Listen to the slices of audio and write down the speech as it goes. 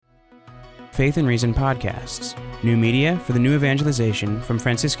Faith and Reason podcasts, new media for the new evangelization from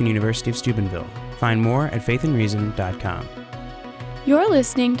Franciscan University of Steubenville. Find more at faithandreason.com. You're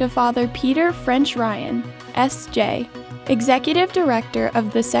listening to Father Peter French Ryan, S.J., Executive Director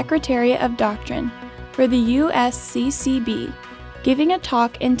of the Secretariat of Doctrine for the USCCB, giving a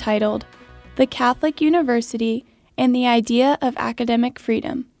talk entitled The Catholic University and the Idea of Academic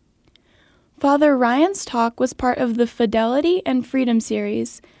Freedom. Father Ryan's talk was part of the Fidelity and Freedom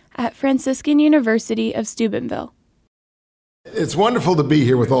series at Franciscan University of Steubenville. It's wonderful to be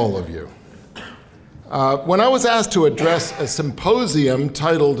here with all of you. When I was asked to address a symposium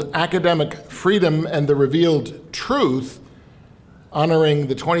titled Academic Freedom and the Revealed Truth, honoring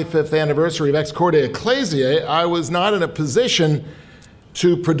the 25th anniversary of Ex Corde Ecclesiae, I was not in a position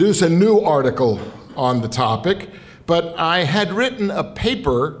to produce a new article on the topic, but I had written a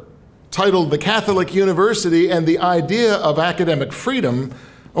paper titled The Catholic University and the Idea of Academic Freedom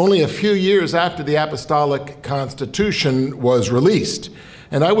only a few years after the Apostolic Constitution was released.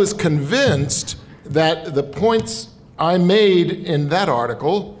 And I was convinced that the points I made in that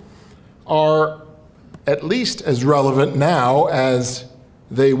article are at least as relevant now as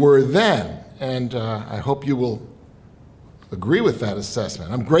they were then. And I hope you will agree with that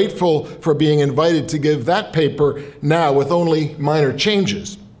assessment. I'm grateful for being invited to give that paper now with only minor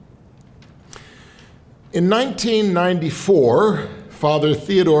changes. In 1994, Father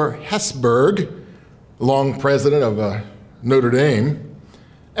Theodore Hesburgh, long president of Notre Dame,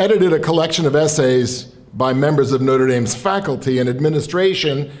 edited a collection of essays by members of Notre Dame's faculty and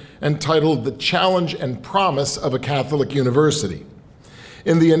administration entitled The Challenge and Promise of a Catholic University.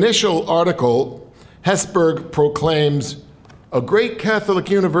 In the initial article, Hesburgh proclaims, "A great Catholic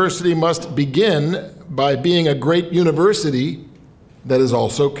university must begin by being a great university that is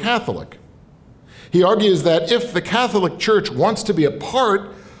also Catholic." He argues that if the Catholic Church wants to be a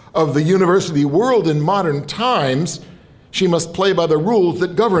part of the university world in modern times, she must play by the rules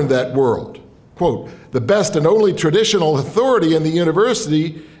that govern that world. Quote, "The best and only traditional authority in the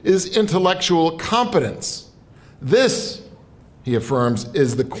university is intellectual competence. This," he affirms,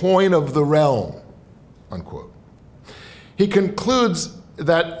 "is the coin of the realm." Unquote. He concludes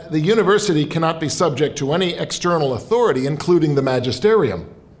that the university cannot be subject to any external authority, including the magisterium.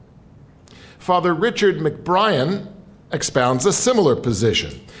 Father Richard McBrien expounds a similar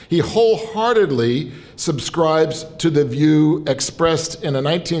position. He wholeheartedly subscribes to the view expressed in a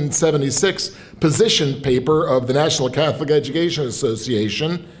 1976 position paper of the National Catholic Education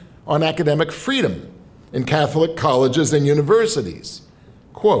Association on academic freedom in Catholic colleges and universities.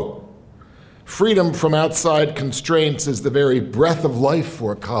 Quote, "Freedom from outside constraints is the very breath of life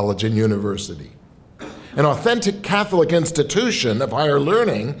for a college and university. An authentic Catholic institution of higher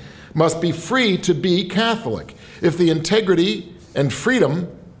learning must be free to be Catholic. If the integrity and freedom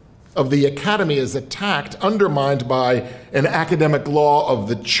of the academy is attacked, undermined by an academic law of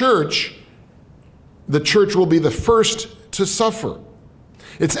the church will be the first to suffer.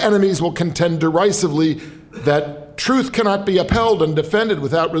 Its enemies will contend derisively that truth cannot be upheld and defended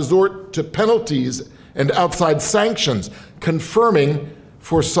without resort to penalties and outside sanctions, confirming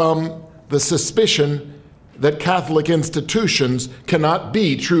for some the suspicion that Catholic institutions cannot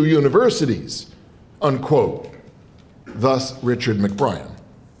be true universities." Unquote. Thus, Richard McBrien.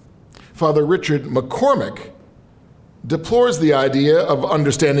 Father Richard McCormick deplores the idea of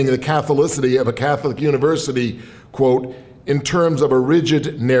understanding the Catholicity of a Catholic university, quote, "in terms of a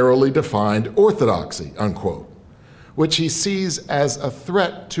rigid, narrowly defined orthodoxy," unquote, which he sees as a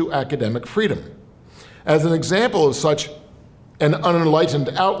threat to academic freedom. As an example of such an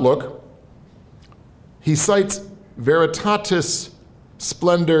unenlightened outlook, he cites Veritatis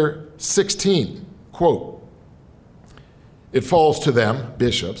Splendor 16, quote, "It falls to them,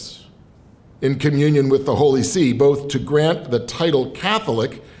 bishops, in communion with the Holy See, both to grant the title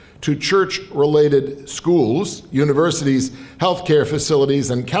Catholic to church-related schools, universities, healthcare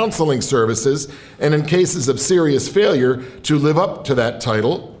facilities, and counseling services, and in cases of serious failure, to live up to that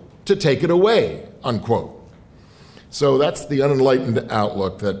title, to take it away," unquote. So that's the unenlightened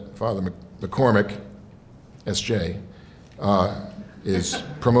outlook that Father McCormick, S.J., is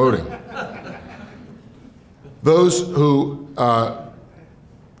promoting. Those who,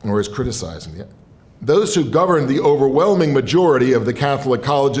 or is criticizing, yeah. Those who govern the overwhelming majority of the Catholic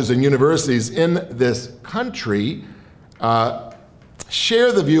colleges and universities in this country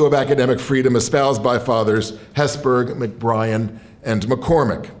share the view of academic freedom espoused by Fathers Hesburgh, McBrien, and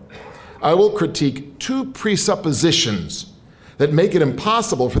McCormick. I will critique two presuppositions that make it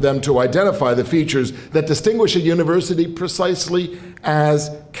impossible for them to identify the features that distinguish a university precisely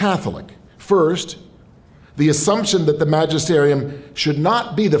as Catholic. First, the assumption that the magisterium should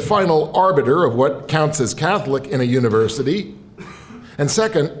not be the final arbiter of what counts as Catholic in a university, and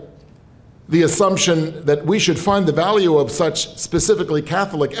second, the assumption that we should find the value of such specifically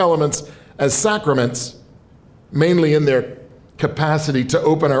Catholic elements as sacraments, mainly in their capacity to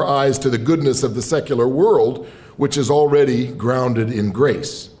open our eyes to the goodness of the secular world, which is already grounded in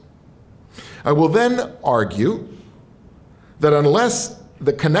grace. I will then argue that unless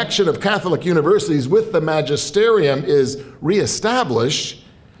the connection of Catholic universities with the magisterium is reestablished,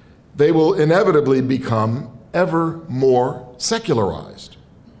 they will inevitably become ever more secularized.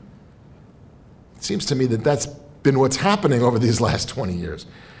 It seems to me that that's been what's happening over these last 20 years.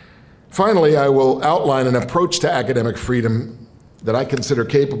 Finally, I will outline an approach to academic freedom that I consider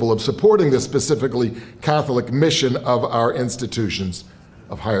capable of supporting the specifically Catholic mission of our institutions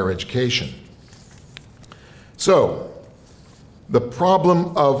of higher education. So, the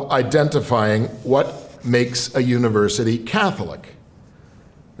problem of identifying what makes a university Catholic.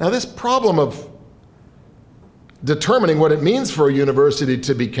 Now, this problem of determining what it means for a university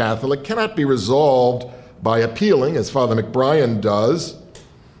to be Catholic cannot be resolved by appealing, as Father McBrien does,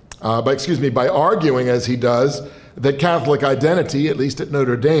 by arguing, as he does, that Catholic identity, at least at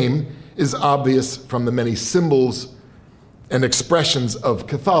Notre Dame, is obvious from the many symbols and expressions of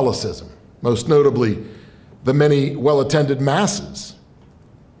Catholicism, most notably the many well-attended masses.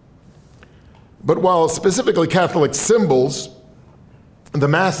 But while specifically Catholic symbols, the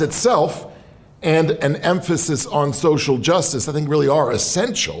Mass itself, and an emphasis on social justice, I think really are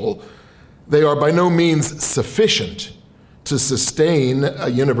essential, they are by no means sufficient to sustain a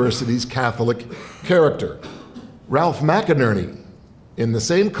university's Catholic character. Ralph McInerney, in the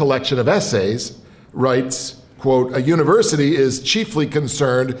same collection of essays, writes, quote, "A university is chiefly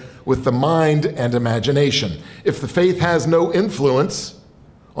concerned with the mind and imagination. If the faith has no influence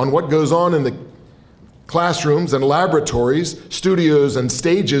on what goes on in the classrooms and laboratories, studios and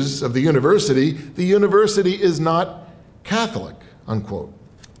stages of the university is not Catholic," unquote.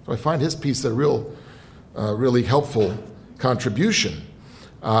 So I find his piece a really helpful contribution.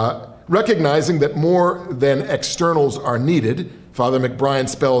 Recognizing that more than externals are needed, Father McBrien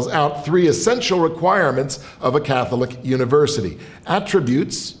spells out three essential requirements of a Catholic university,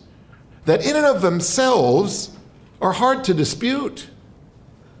 attributes that in and of themselves are hard to dispute.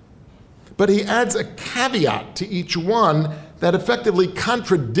 But he adds a caveat to each one that effectively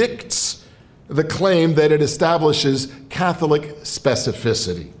contradicts the claim that it establishes Catholic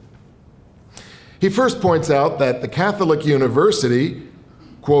specificity. He first points out that the Catholic university,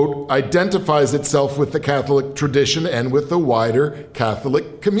 quote, identifies itself with the Catholic tradition and with the wider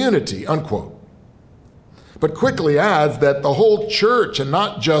Catholic community, unquote. But quickly adds that the whole church, and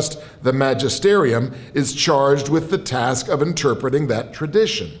not just the magisterium, is charged with the task of interpreting that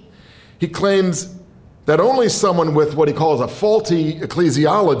tradition. He claims that only someone with what he calls a faulty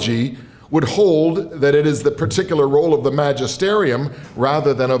ecclesiology would hold that it is the particular role of the magisterium,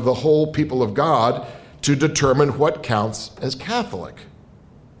 rather than of the whole people of God, to determine what counts as Catholic.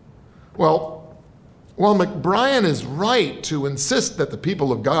 Well, while McBrien is right to insist that the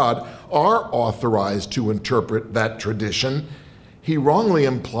people of God are authorized to interpret that tradition, he wrongly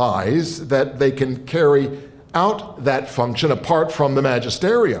implies that they can carry out that function apart from the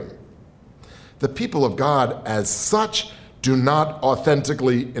magisterium. The people of God, as such, do not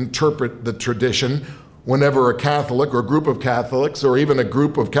authentically interpret the tradition whenever a Catholic or group of Catholics or even a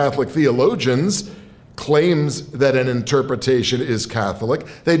group of Catholic theologians claims that an interpretation is Catholic.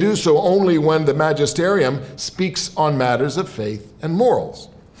 They do so only when the magisterium speaks on matters of faith and morals.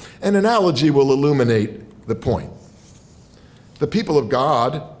 An analogy will illuminate the point. The people of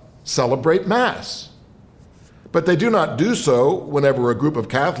God celebrate Mass, but they do not do so whenever a group of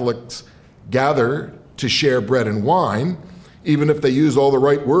Catholics gather to share bread and wine, even if they use all the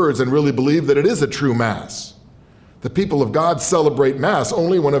right words and really believe that it is a true Mass. The people of God celebrate Mass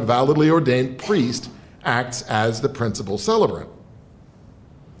only when a validly ordained priest acts as the principal celebrant.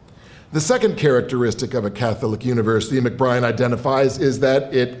 The second characteristic of a Catholic university McBrien identifies is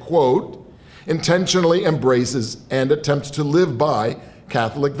that it, quote, intentionally embraces and attempts to live by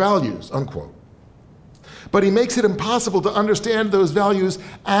Catholic values, unquote. But he makes it impossible to understand those values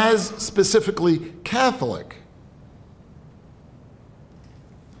as specifically Catholic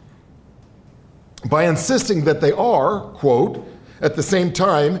by insisting that they are, quote, at the same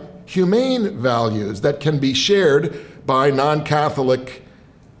time, humane values that can be shared by non-Catholic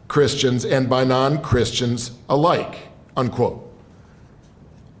Christians and by non-Christians alike, unquote.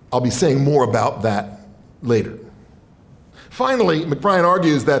 I'll be saying more about that later. Finally, McBrien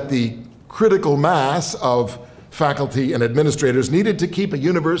argues that the critical mass of faculty and administrators needed to keep a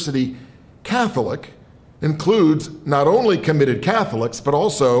university Catholic includes not only committed Catholics, but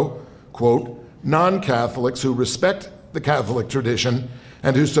also, quote, non-Catholics who respect the Catholic tradition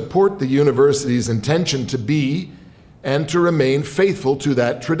and who support the university's intention to be and to remain faithful to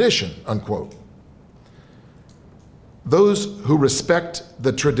that tradition, unquote. Those who respect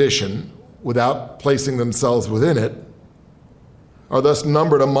the tradition without placing themselves within it are thus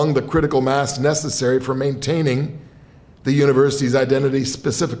numbered among the critical mass necessary for maintaining the university's identity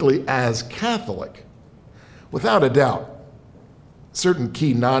specifically as Catholic. Without a doubt, certain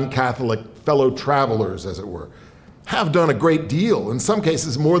key non-Catholic fellow travelers, as it were, have done a great deal, in some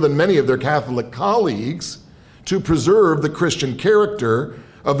cases more than many of their Catholic colleagues, to preserve the Christian character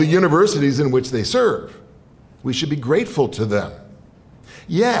of the universities in which they serve. We should be grateful to them.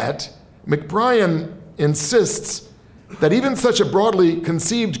 Yet, McBrien insists that even such a broadly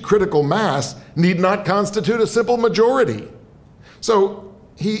conceived critical mass need not constitute a simple majority. So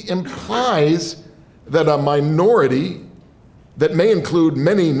he implies that a minority that may include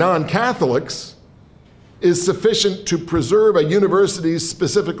many non-Catholics is sufficient to preserve a university's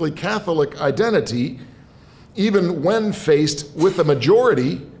specifically Catholic identity, even when faced with a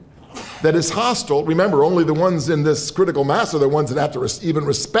majority that is hostile. Remember, only the ones in this critical mass are the ones that have to even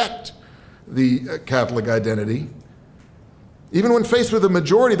respect the Catholic identity. Even when faced with a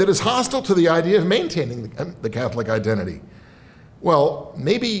majority that is hostile to the idea of maintaining the Catholic identity. Well,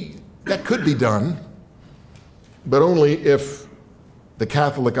 maybe that could be done, but only if the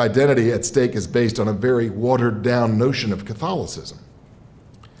Catholic identity at stake is based on a very watered-down notion of Catholicism.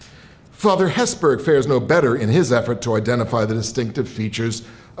 Father Hesburgh fares no better in his effort to identify the distinctive features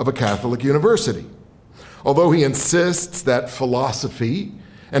of a Catholic university. Although he insists that philosophy,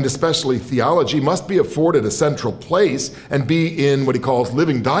 and especially theology, must be afforded a central place and be in what he calls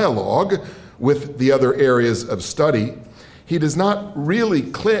living dialogue with the other areas of study, he does not really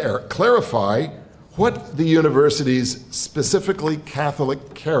clarify what the university's specifically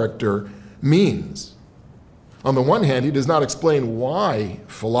Catholic character means. On the one hand, he does not explain why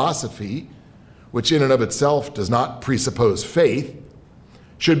philosophy, which in and of itself does not presuppose faith,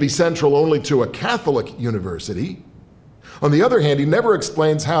 should be central only to a Catholic university. On the other hand, he never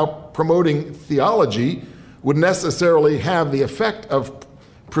explains how promoting theology would necessarily have the effect of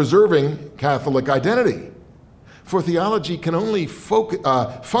preserving Catholic identity. For theology can only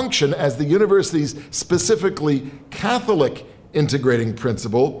function as the university's specifically Catholic integrating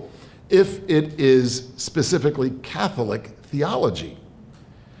principle if it is specifically Catholic theology.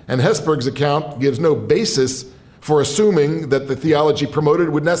 And Hesburgh's account gives no basis for assuming that the theology promoted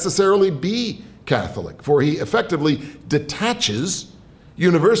would necessarily be Catholic, for he effectively detaches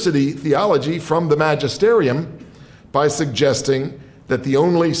university theology from the magisterium by suggesting that the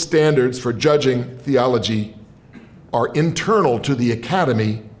only standards for judging theology are internal to the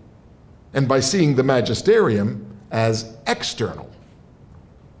academy, and by seeing the magisterium as external.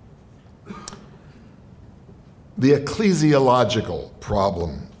 The ecclesiological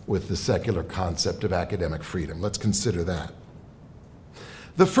problem with the secular concept of academic freedom. Let's consider that.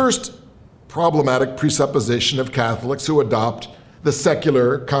 The first problematic presupposition of Catholics who adopt the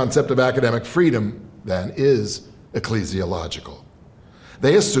secular concept of academic freedom, then, is ecclesiological.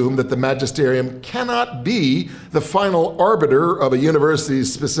 They assume that the magisterium cannot be the final arbiter of a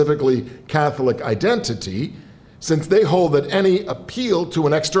university's specifically Catholic identity, since they hold that any appeal to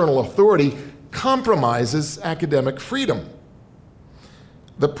an external authority compromises academic freedom.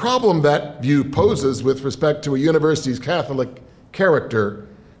 The problem that view poses with respect to a university's Catholic character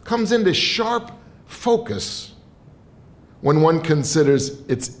comes into sharp focus when one considers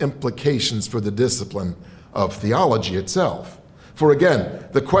its implications for the discipline of theology itself. For again,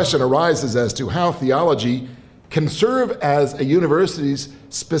 the question arises as to how theology can serve as a university's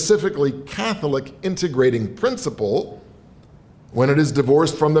specifically Catholic integrating principle when it is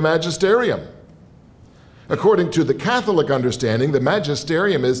divorced from the magisterium. According to the Catholic understanding, the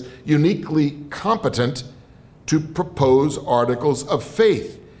magisterium is uniquely competent to propose articles of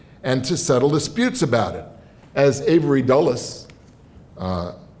faith and to settle disputes about it. As Avery Dulles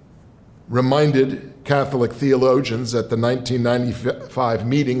reminded Catholic theologians at the 1995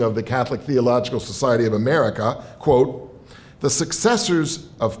 meeting of the Catholic Theological Society of America, quote, "The successors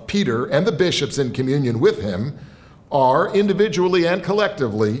of Peter and the bishops in communion with him are, individually and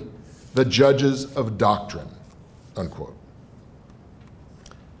collectively, the judges of doctrine," unquote.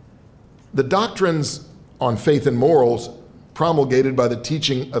 The doctrines on faith and morals promulgated by the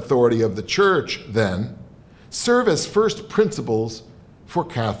teaching authority of the Church, then, serve as first principles for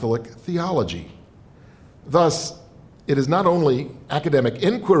Catholic theology. Thus, it is not only academic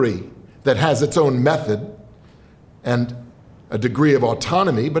inquiry that has its own method and a degree of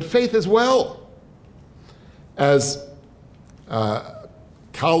autonomy, but faith as well. As a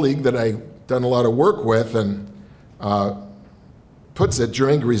colleague that I've done a lot of work with and puts it,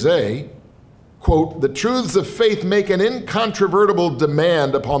 Germain Grisey, quote, "The truths of faith make an incontrovertible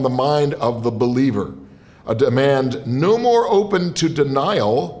demand upon the mind of the believer, a demand no more open to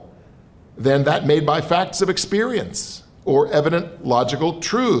denial than that made by facts of experience or evident logical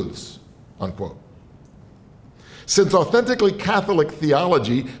truths," unquote. Since authentically Catholic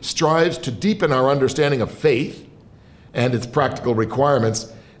theology strives to deepen our understanding of faith and its practical requirements,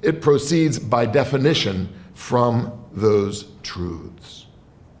 it proceeds by definition from those truths.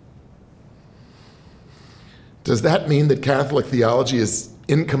 Does that mean that Catholic theology is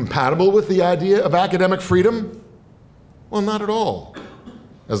incompatible with the idea of academic freedom? Well, not at all,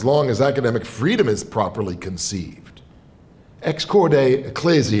 as long as academic freedom is properly conceived. Ex Corde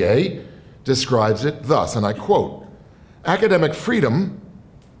Ecclesiae describes it thus, and I quote, "Academic freedom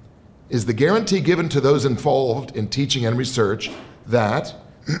is the guarantee given to those involved in teaching and research that,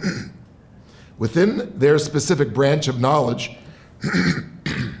 within their specific branch of knowledge,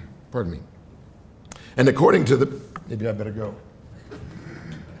 pardon me, and according to the," maybe I better go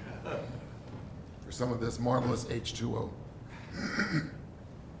for some of this marvelous H2O.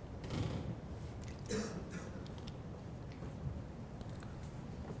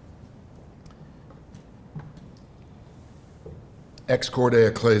 Ex Corde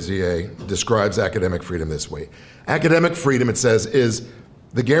Ecclesiae describes academic freedom this way. Academic freedom, it says, is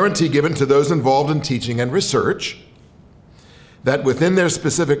the guarantee given to those involved in teaching and research that within their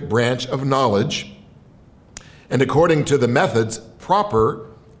specific branch of knowledge and according to the methods proper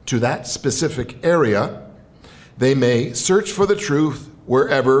to that specific area, they may search for the truth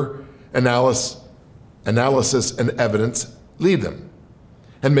wherever analysis and evidence lead them,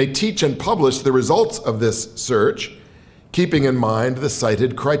 and may teach and publish the results of this search, keeping in mind the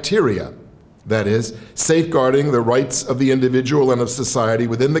cited criteria, that is, safeguarding the rights of the individual and of society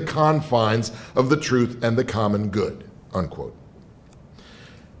within the confines of the truth and the common good," unquote.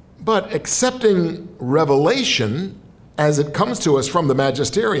 But accepting revelation as it comes to us from the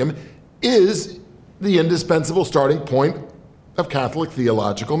magisterium is the indispensable starting point of Catholic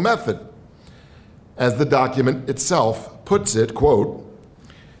theological method. As the document itself puts it, quote,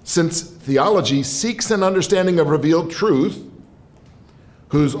 "Since theology seeks an understanding of revealed truth,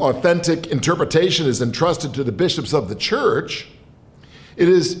 whose authentic interpretation is entrusted to the bishops of the Church, it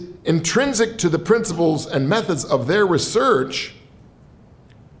is intrinsic to the principles and methods of their research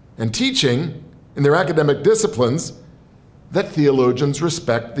and teaching in their academic disciplines that theologians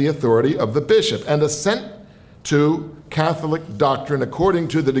respect the authority of the bishop and assent to Catholic doctrine according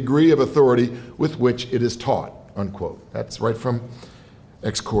to the degree of authority with which it is taught," unquote. That's right from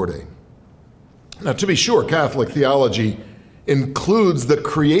Ex Corde. Now, to be sure, Catholic theology includes the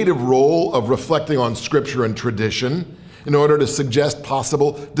creative role of reflecting on Scripture and tradition in order to suggest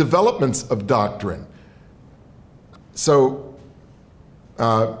possible developments of doctrine. So,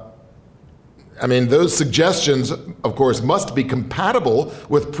 those suggestions, of course, must be compatible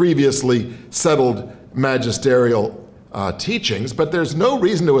with previously settled magisterial teachings, but there's no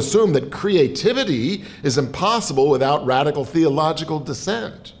reason to assume that creativity is impossible without radical theological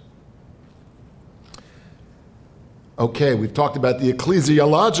dissent. Okay, we've talked about the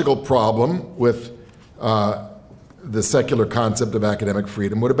ecclesiological problem with the secular concept of academic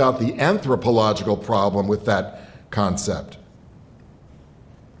freedom. What about the anthropological problem with that concept?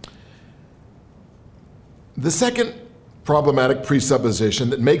 The second problematic presupposition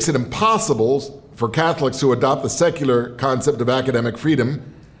that makes it impossible for Catholics who adopt the secular concept of academic freedom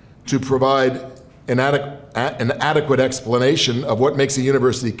to provide an adequate explanation of what makes a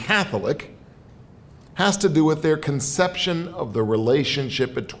university Catholic has to do with their conception of the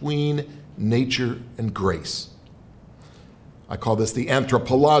relationship between nature and grace. I call this the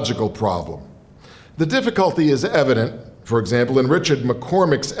anthropological problem. The difficulty is evident, for example, in Richard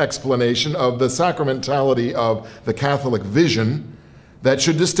McCormick's explanation of the sacramentality of the Catholic vision that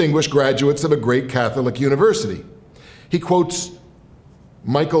should distinguish graduates of a great Catholic university. He quotes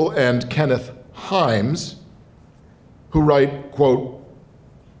Michael and Kenneth Himes, who write, quote,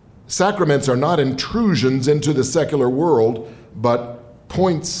 "Sacraments are not intrusions into the secular world, but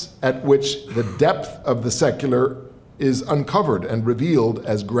points at which the depth of the secular is uncovered and revealed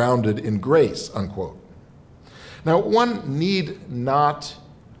as grounded in grace," unquote. Now, one need not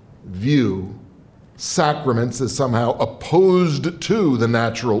view sacraments as somehow opposed to the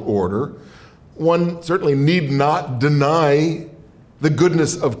natural order. One certainly need not deny the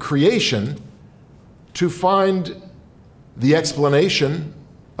goodness of creation to find the explanation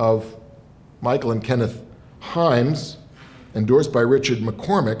of Michael and Kenneth Himes, endorsed by Richard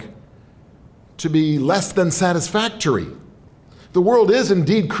McCormick, to be less than satisfactory. The world is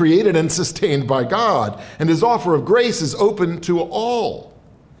indeed created and sustained by God, and his offer of grace is open to all.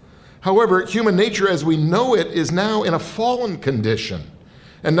 However, human nature as we know it is now in a fallen condition,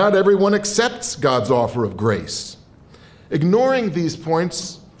 and not everyone accepts God's offer of grace. Ignoring these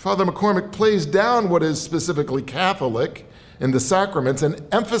points, Father McCormick plays down what is specifically Catholic in the sacraments and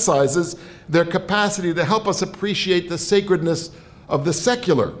emphasizes their capacity to help us appreciate the sacredness of the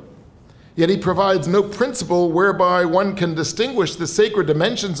secular. Yet he provides no principle whereby one can distinguish the sacred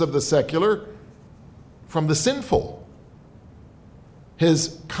dimensions of the secular from the sinful.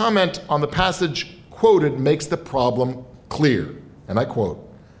 His comment on the passage quoted makes the problem clear, and I quote,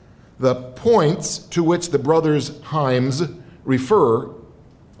 "The points to which the brothers Himes refer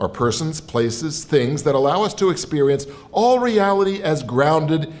are persons, places, things that allow us to experience all reality as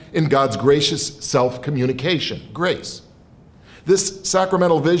grounded in God's gracious self-communication, grace. This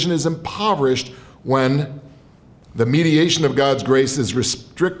sacramental vision is impoverished when the mediation of God's grace is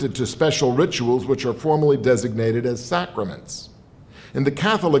restricted to special rituals which are formally designated as sacraments. In the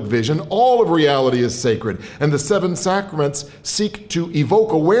Catholic vision, all of reality is sacred, and the seven sacraments seek to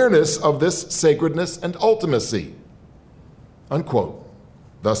evoke awareness of this sacredness and ultimacy." Unquote.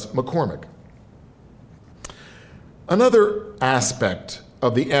 Thus McCormick. Another aspect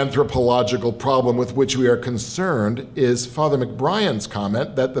of the anthropological problem with which we are concerned is Father McBrien's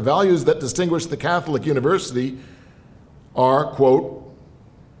comment that the values that distinguish the Catholic University are, quote,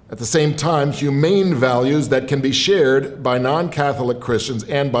 "at the same time, humane values that can be shared by non-Catholic Christians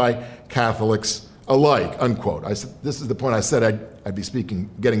and by Catholics alike," unquote. This is the point I said I'd be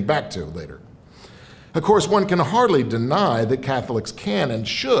getting back to later. Of course, one can hardly deny that Catholics can and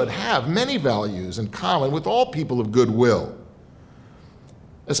should have many values in common with all people of goodwill,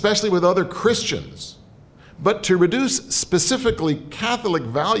 especially with other Christians. But to reduce specifically Catholic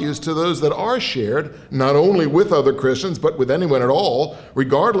values to those that are shared, not only with other Christians, but with anyone at all,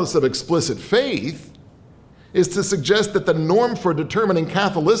 regardless of explicit faith, is to suggest that the norm for determining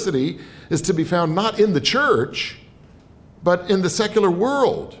Catholicity is to be found not in the church, but in the secular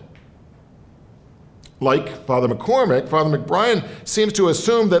world. Like Father McCormick, Father McBrien seems to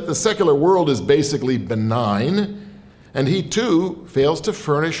assume that the secular world is basically benign, and he too fails to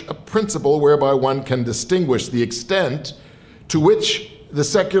furnish a principle whereby one can distinguish the extent to which the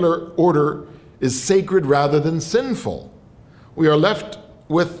secular order is sacred rather than sinful. We are left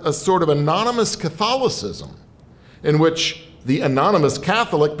with a sort of anonymous Catholicism, in which the anonymous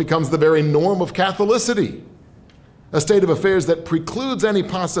Catholic becomes the very norm of Catholicity, a state of affairs that precludes any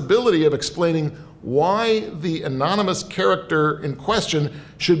possibility of explaining why the anonymous character in question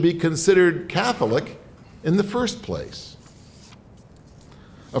should be considered Catholic in the first place.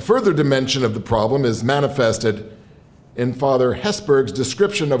 A further dimension of the problem is manifested in Father Hesburg's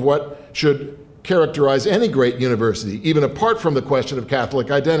description of what should characterize any great university, even apart from the question of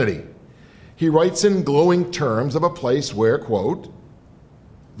Catholic identity. He writes in glowing terms of a place where, quote,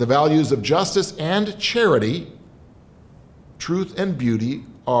 "the values of justice and charity, truth and beauty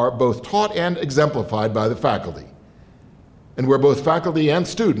are both taught and exemplified by the faculty, and where both faculty and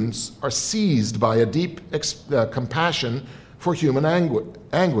students are seized by a deep compassion for human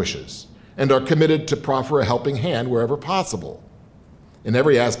anguishes and are committed to proffer a helping hand wherever possible in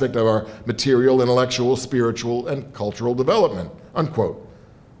every aspect of our material, intellectual, spiritual, and cultural development," unquote.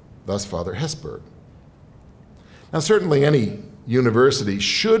 Thus Father Hesburg. Now, certainly any university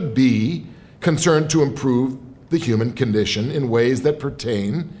should be concerned to improve the human condition in ways that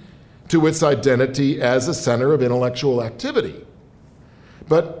pertain to its identity as a center of intellectual activity.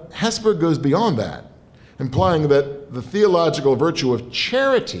 But Hesburg goes beyond that, implying that the theological virtue of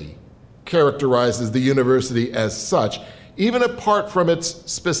charity characterizes the university as such, even apart from its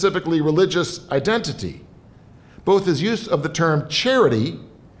specifically religious identity. Both his use of the term charity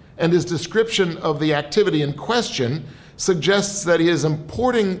and his description of the activity in question suggests that he is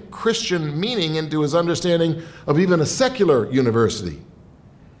importing Christian meaning into his understanding of even a secular university.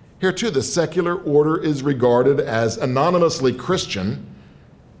 Here too, the secular order is regarded as anonymously Christian,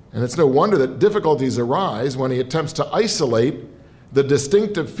 and it's no wonder that difficulties arise when he attempts to isolate the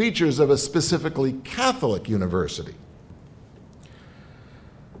distinctive features of a specifically Catholic university.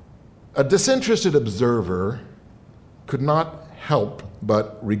 A disinterested observer could not help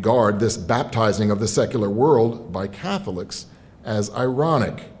but regard this baptizing of the secular world by Catholics as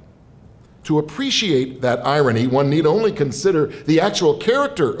ironic. To appreciate that irony, one need only consider the actual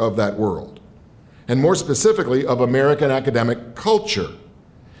character of that world, and more specifically of American academic culture.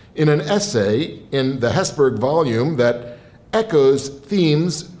 In an essay in the Hesburg volume that echoes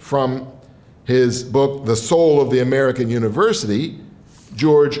themes from his book, The Soul of the American University,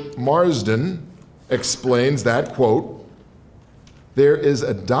 George Marsden explains that, quote, "There is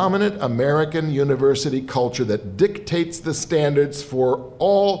a dominant American university culture that dictates the standards for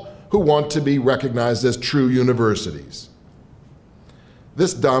all who want to be recognized as true universities.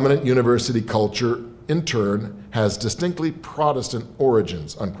 This dominant university culture, in turn, has distinctly Protestant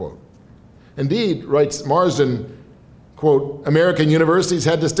origins," unquote. Indeed, writes Marsden, quote, "American universities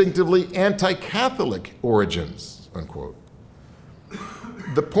had distinctively anti-Catholic origins," unquote.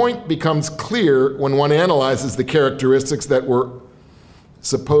 The point becomes clear when one analyzes the characteristics that were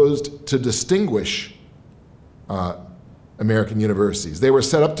supposed to distinguish American universities. They were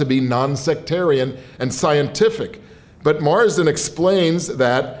set up to be non-sectarian and scientific, but Marsden explains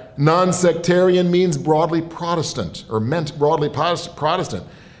that non-sectarian means broadly Protestant, or meant broadly Protestant,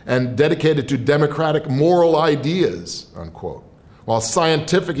 and dedicated to democratic moral ideas, unquote. While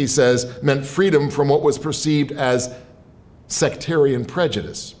scientific, he says, meant freedom from what was perceived as sectarian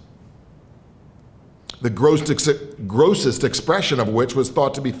prejudice, the grossest expression of which was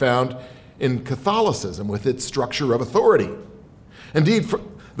thought to be found in Catholicism with its structure of authority. Indeed,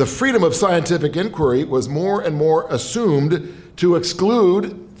 the freedom of scientific inquiry was more and more assumed to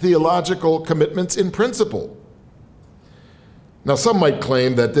exclude theological commitments in principle. Now, some might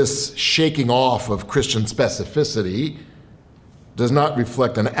claim that this shaking off of Christian specificity does not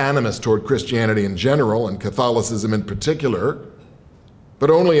reflect an animus toward Christianity in general and Catholicism in particular, but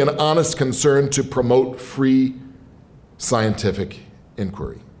only an honest concern to promote free scientific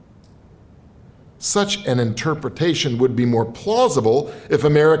inquiry. Such an interpretation would be more plausible if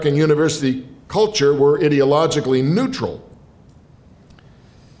American university culture were ideologically neutral.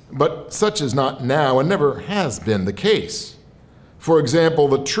 But such is not now and never has been the case. For example,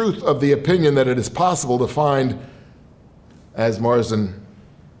 the truth of the opinion that it is possible to find, as Marsden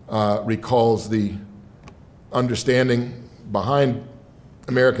recalls the understanding behind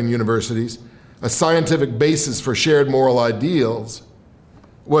American universities, a scientific basis for shared moral ideals,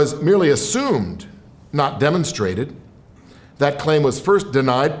 was merely assumed, not demonstrated. That claim was first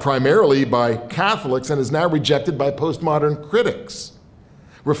denied primarily by Catholics and is now rejected by postmodern critics.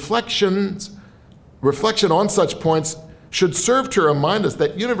 Reflection on such points should serve to remind us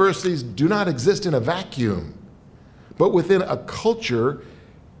that universities do not exist in a vacuum, but within a culture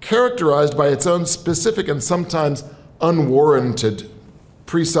characterized by its own specific and sometimes unwarranted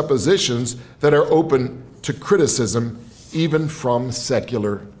presuppositions that are open to criticism even from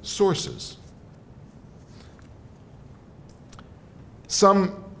secular sources.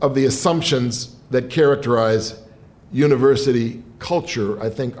 Some of the assumptions that characterize university culture, I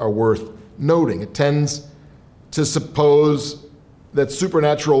think, are worth noting. It tends to suppose that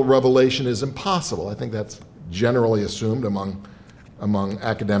supernatural revelation is impossible. I think that's generally assumed among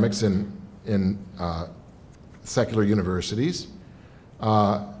academics in secular universities.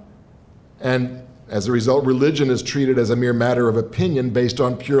 And as a result, religion is treated as a mere matter of opinion based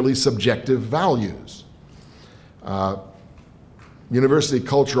on purely subjective values. University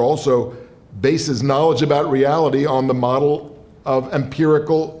culture also bases knowledge about reality on the model of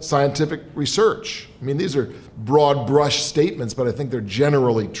empirical scientific research. I mean, these are broad brush statements, but I think they're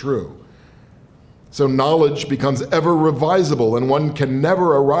generally true. So knowledge becomes ever revisable, and one can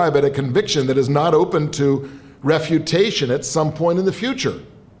never arrive at a conviction that is not open to refutation at some point in the future.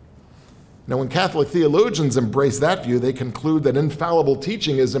 Now, when Catholic theologians embrace that view, they conclude that infallible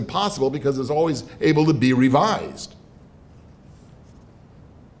teaching is impossible because it's always able to be revised.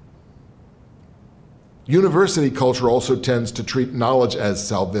 University culture also tends to treat knowledge as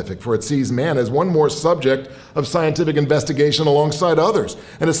salvific, for it sees man as one more subject of scientific investigation alongside others,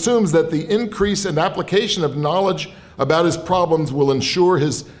 and assumes that the increase and application of knowledge about his problems will ensure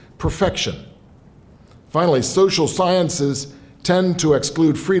his perfection. Finally, social sciences tend to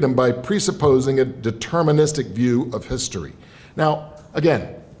exclude freedom by presupposing a deterministic view of history. Now,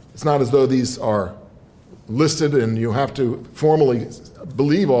 again, it's not as though these are listed and you have to formally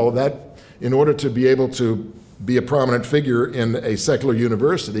believe all of that in order to be able to be a prominent figure in a secular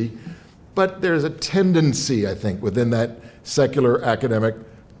university, but there's a tendency, I think, within that secular academic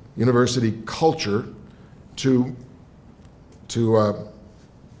university culture to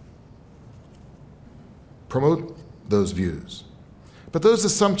promote those views. But those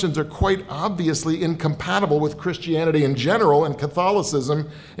assumptions are quite obviously incompatible with Christianity in general and Catholicism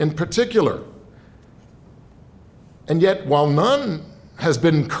in particular. And yet, while none has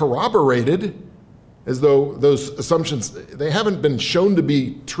been corroborated, as though those assumptions, they haven't been shown to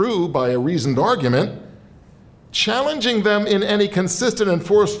be true by a reasoned argument, challenging them in any consistent and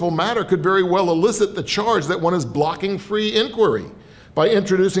forceful manner could very well elicit the charge that one is blocking free inquiry by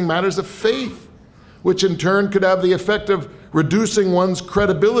introducing matters of faith, which in turn could have the effect of reducing one's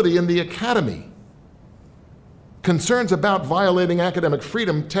credibility in the academy. Concerns about violating academic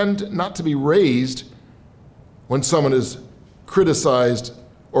freedom tend not to be raised when someone is criticized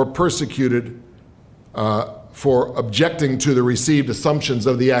or persecuted for objecting to the received assumptions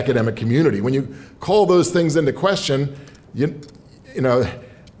of the academic community. When you call those things into question, you know,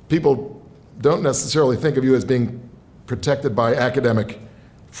 people don't necessarily think of you as being protected by academic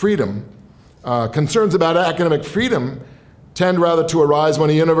freedom. Concerns about academic freedom tend rather to arise when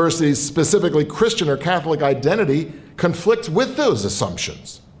a university's specifically Christian or Catholic identity conflicts with those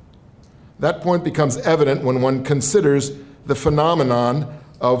assumptions. That point becomes evident when one considers the phenomenon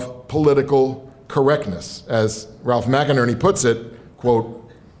of political correctness. As Ralph McInerney puts it, quote,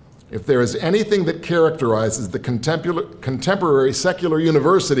 "If there is anything that characterizes the contemporary secular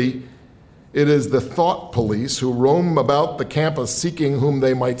university, it is the thought police who roam about the campus seeking whom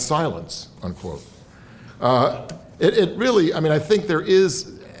they might silence," unquote. It really, I mean, I think there is,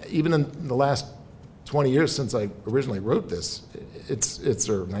 even in the last 20 years since I originally wrote this, it's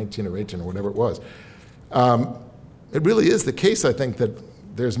or 19 or 18 or whatever it was, it really is the case, I think, that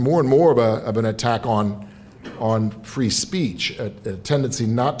there's more and more of an attack on free speech, a tendency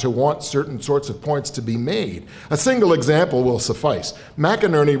not to want certain sorts of points to be made. A single example will suffice.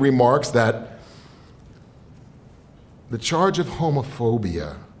 McInerney remarks that the charge of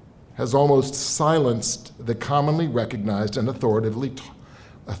homophobia has almost silenced the commonly recognized and authoritatively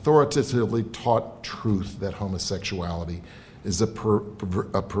taught truth that homosexuality is a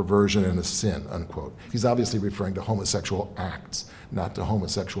perversion and a sin, unquote. He's obviously referring to homosexual acts, not to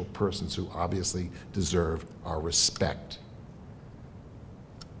homosexual persons who obviously deserve our respect.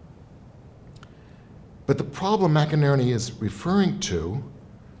 But the problem McInerney is referring to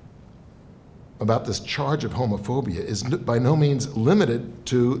about this charge of homophobia is by no means limited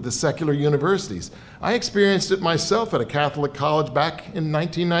to the secular universities. I experienced it myself at a Catholic college back in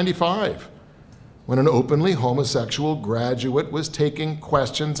 1995, when an openly homosexual graduate was taking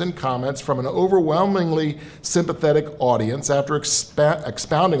questions and comments from an overwhelmingly sympathetic audience after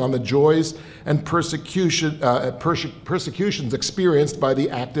expounding on the joys and persecutions experienced by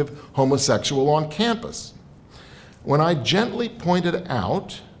the active homosexual on campus. When I gently pointed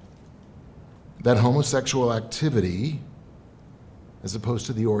out that homosexual activity, as opposed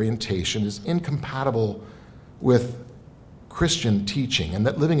to the orientation, is incompatible with Christian teaching, and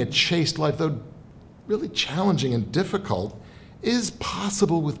that living a chaste life, though really challenging and difficult, is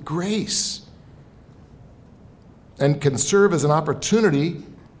possible with grace and can serve as an opportunity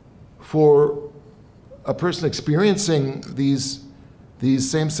for a person experiencing these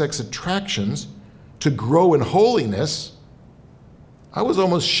same-sex attractions to grow in holiness, I was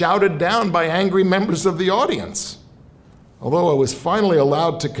almost shouted down by angry members of the audience. Although I was finally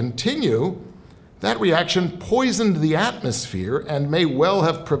allowed to continue, that reaction poisoned the atmosphere and may well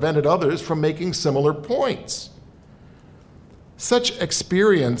have prevented others from making similar points. Such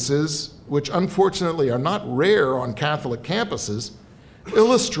experiences, which unfortunately are not rare on Catholic campuses,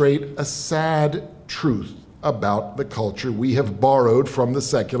 illustrate a sad truth about the culture we have borrowed from the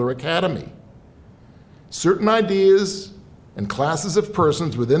secular academy. Certain ideas and classes of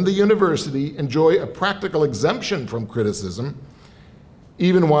persons within the university enjoy a practical exemption from criticism,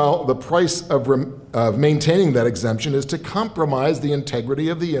 even while the price of maintaining that exemption is to compromise the integrity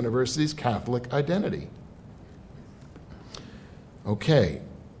of the university's Catholic identity. Okay,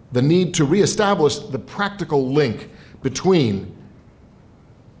 the need to reestablish the practical link between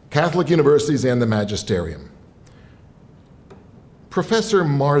Catholic universities and the magisterium. Professor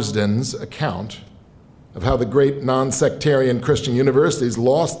Marsden's account of how the great non-sectarian Christian universities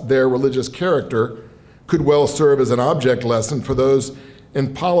lost their religious character could well serve as an object lesson for those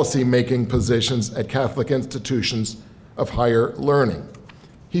in policy-making positions at Catholic institutions of higher learning.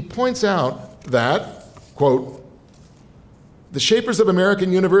 He points out that, quote, "The shapers of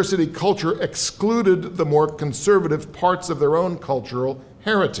American university culture excluded the more conservative parts of their own cultural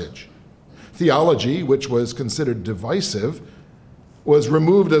heritage. Theology, which was considered divisive, was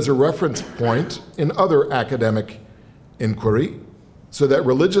removed as a reference point in other academic inquiry, so that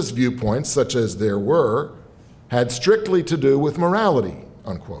religious viewpoints, such as there were, had strictly to do with morality,"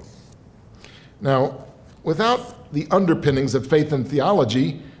 unquote. Now, without the underpinnings of faith and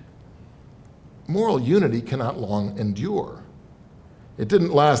theology, moral unity cannot long endure. It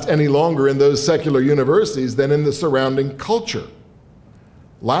didn't last any longer in those secular universities than in the surrounding culture.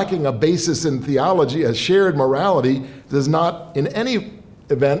 Lacking a basis in theology, a shared morality does not, in any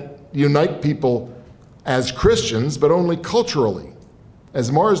event, unite people as Christians, but only culturally.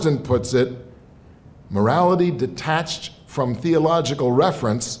 As Marsden puts it, morality detached from theological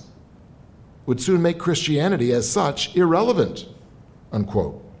reference would soon make Christianity as such irrelevant,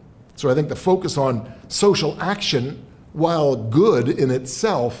 unquote. So I think the focus on social action, while good in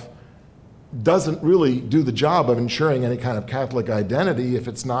itself, doesn't really do the job of ensuring any kind of Catholic identity if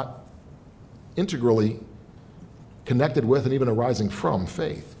it's not integrally connected with and even arising from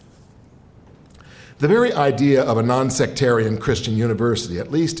faith. The very idea of a non-sectarian Christian university,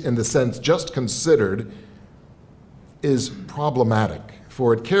 at least in the sense just considered, is problematic,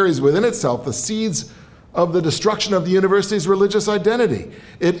 for it carries within itself the seeds of the destruction of the university's religious identity.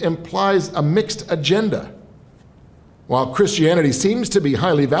 It implies a mixed agenda. While Christianity seems to be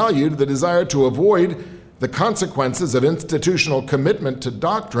highly valued, the desire to avoid the consequences of institutional commitment to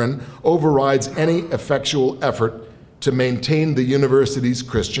doctrine overrides any effectual effort to maintain the university's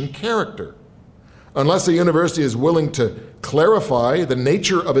Christian character. Unless a university is willing to clarify the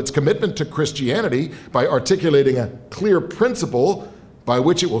nature of its commitment to Christianity by articulating a clear principle by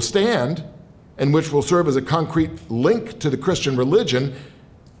which it will stand and which will serve as a concrete link to the Christian religion,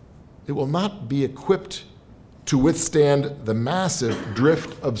 it will not be equipped to withstand the massive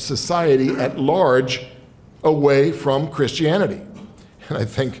drift of society at large away from Christianity. And I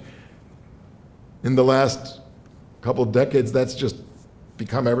think in the last couple of decades, that's just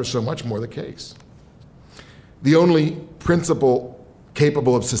become ever so much more the case. The only principle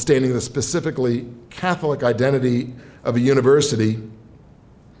capable of sustaining the specifically Catholic identity of a university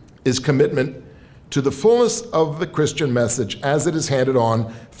is commitment to the fullness of the Christian message as it is handed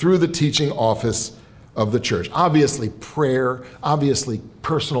on through the teaching office of the church. Obviously, prayer, obviously,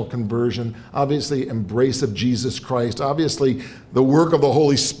 personal conversion, obviously, embrace of Jesus Christ, obviously, the work of the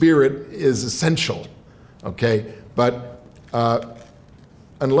Holy Spirit is essential, okay? But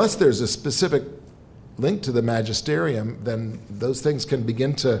unless there's a specific link to the magisterium, then those things can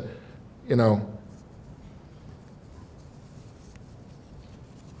begin to,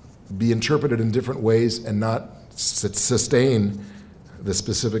 be interpreted in different ways and not sustain the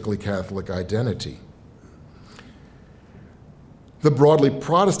specifically Catholic identity. The broadly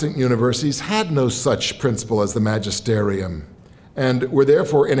Protestant universities had no such principle as the magisterium and were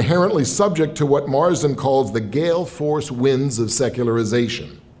therefore inherently subject to what Marsden calls the gale force winds of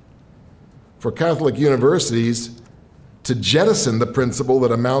secularization. For Catholic universities to jettison the principle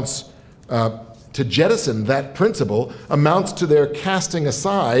that amounts to their casting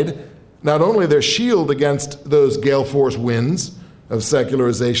aside not only their shield against those gale force winds of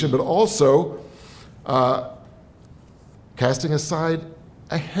secularization, but also casting aside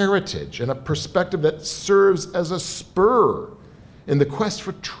a heritage and a perspective that serves as a spur in the quest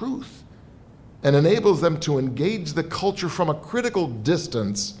for truth and enables them to engage the culture from a critical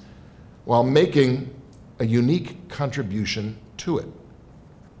distance while making a unique contribution to it.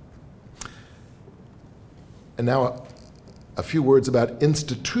 And now a few words about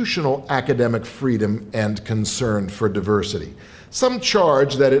institutional academic freedom and concern for diversity. Some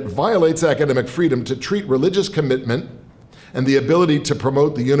charge that it violates academic freedom to treat religious commitment and the ability to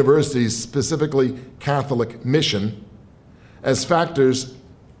promote the university's specifically Catholic mission as factors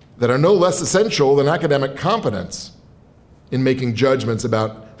that are no less essential than academic competence in making judgments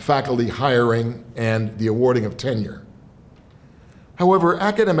about faculty hiring and the awarding of tenure. However,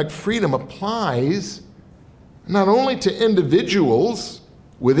 academic freedom applies not only to individuals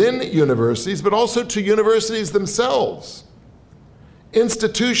within universities, but also to universities themselves.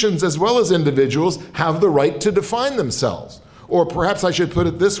 Institutions, as well as individuals, have the right to define themselves. Or perhaps I should put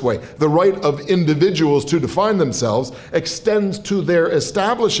it this way, the right of individuals to define themselves extends to their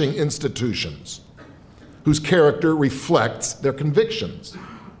establishing institutions, whose character reflects their convictions.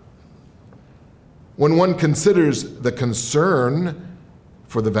 When one considers the concern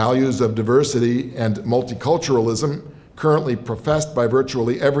for the values of diversity and multiculturalism currently professed by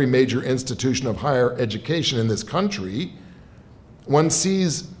virtually every major institution of higher education in this country, one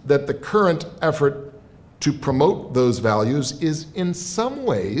sees that the current effort to promote those values is in some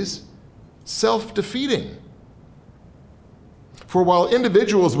ways self-defeating. For while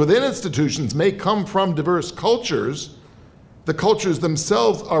individuals within institutions may come from diverse cultures, the cultures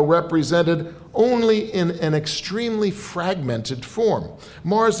themselves are represented only in an extremely fragmented form.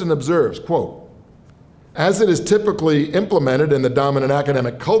 Marsden observes, quote, "As it is typically implemented in the dominant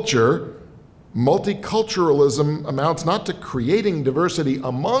academic culture, multiculturalism amounts not to creating diversity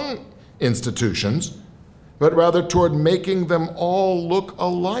among institutions, but rather toward making them all look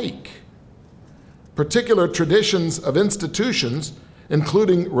alike. Particular traditions of institutions,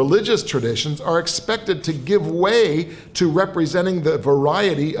 including religious traditions, are expected to give way to representing the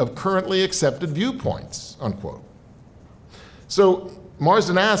variety of currently accepted viewpoints," unquote. So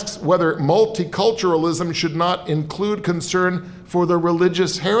Marsden asks whether multiculturalism should not include concern for the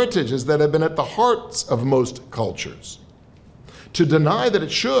religious heritages that have been at the hearts of most cultures. To deny that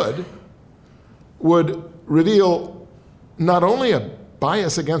it should would reveal not only a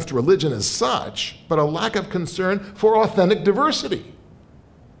bias against religion as such, but a lack of concern for authentic diversity.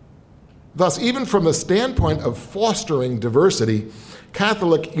 Thus, even from the standpoint of fostering diversity,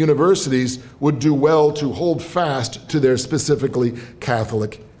 Catholic universities would do well to hold fast to their specifically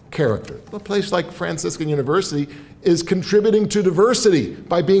Catholic character. A place like Franciscan University is contributing to diversity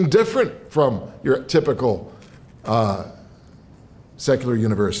by being different from your typical secular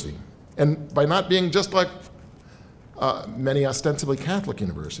university, and by not being just like many ostensibly Catholic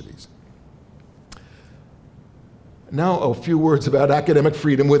universities. Now, a few words about academic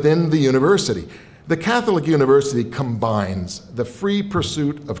freedom within the university. The Catholic University combines the free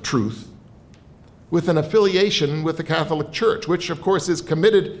pursuit of truth with an affiliation with the Catholic Church, which, of course, is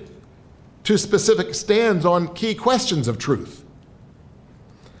committed to specific stands on key questions of truth.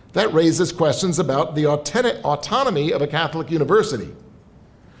 That raises questions about the autonomy of a Catholic university.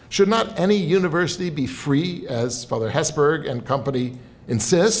 Should not any university be free, as Father Hesburgh and company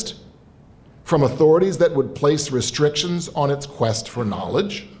insist, from authorities that would place restrictions on its quest for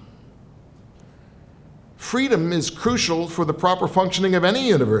knowledge? Freedom is crucial for the proper functioning of any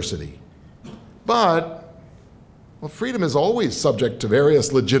university. But, freedom is always subject to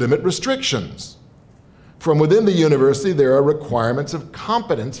various legitimate restrictions. From within the university, there are requirements of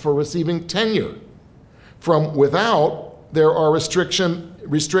competence for receiving tenure. From without, there are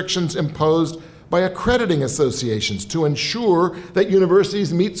restrictions imposed by accrediting associations to ensure that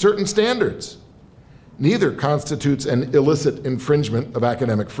universities meet certain standards. Neither constitutes an illicit infringement of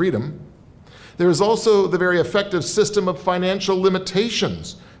academic freedom. There is also the very effective system of financial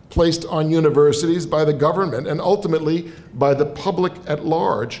limitations placed on universities by the government and ultimately by the public at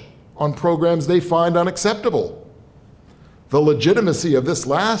large on programs they find unacceptable. The legitimacy of this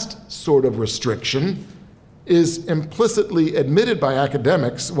last sort of restriction is implicitly admitted by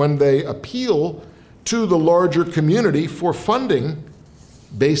academics when they appeal to the larger community for funding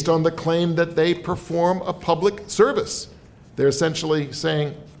based on the claim that they perform a public service. They're essentially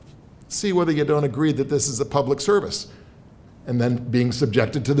saying, see whether you don't agree that this is a public service, and then being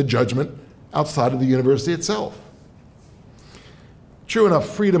subjected to the judgment outside of the university itself. True enough,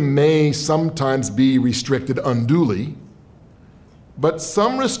 freedom may sometimes be restricted unduly, but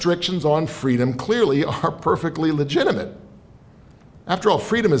some restrictions on freedom clearly are perfectly legitimate. After all,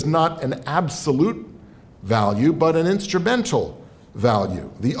 freedom is not an absolute value, but an instrumental value.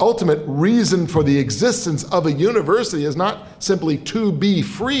 The ultimate reason for the existence of a university is not simply to be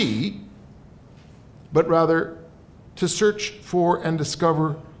free, but rather to search for and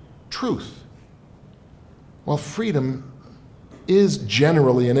discover truth. While freedom is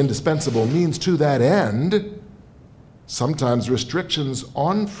generally an indispensable means to that end, sometimes restrictions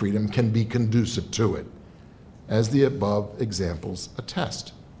on freedom can be conducive to it, as the above examples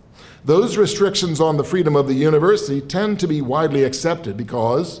attest. Those restrictions on the freedom of the university tend to be widely accepted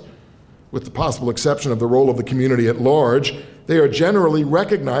because, with the possible exception of the role of the community at large, they are generally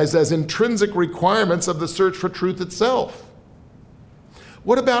recognized as intrinsic requirements of the search for truth itself.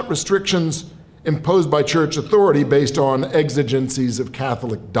 What about restrictions imposed by church authority based on exigencies of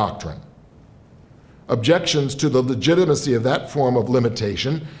Catholic doctrine? Objections to the legitimacy of that form of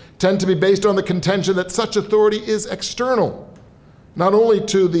limitation tend to be based on the contention that such authority is external, not only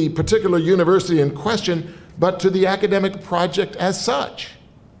to the particular university in question, but to the academic project as such.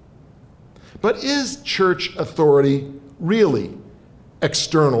 But is church authority really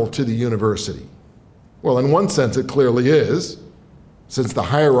external to the university? Well, in one sense, it clearly is, since the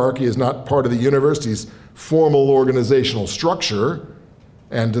hierarchy is not part of the university's formal organizational structure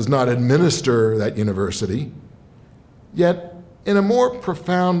and does not administer that university. Yet, in a more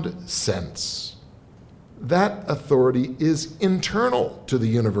profound sense, that authority is internal to the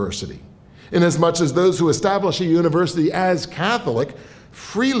university, inasmuch as those who establish a university as Catholic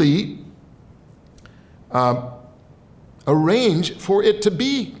freely arrange for it to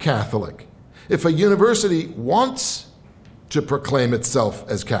be Catholic. If a university wants to proclaim itself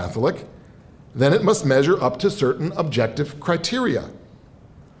as Catholic, then it must measure up to certain objective criteria.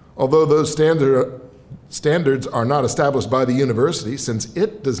 Although those standards are not established by the university, since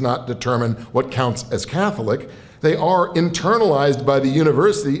it does not determine what counts as Catholic, they are internalized by the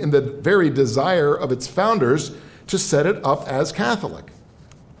university in the very desire of its founders to set it up as Catholic.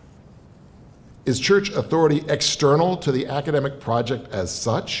 Is church authority external to the academic project as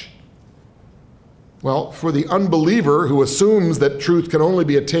such? Well, for the unbeliever who assumes that truth can only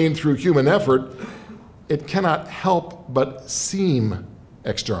be attained through human effort, it cannot help but seem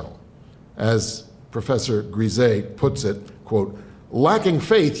external. As Professor Grisey puts it, quote, lacking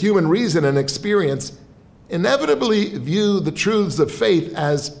faith, human reason and experience inevitably view the truths of faith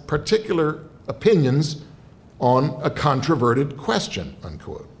as particular opinions on a controverted question,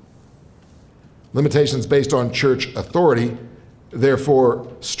 unquote. Limitations based on church authority,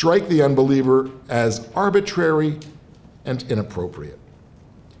 therefore, strike the unbeliever as arbitrary and inappropriate.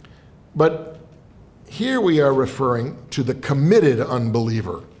 But here we are referring to the committed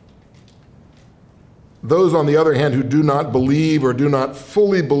unbeliever. Those, on the other hand, who do not believe or do not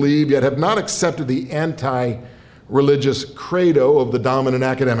fully believe, yet have not accepted the anti-religious credo of the dominant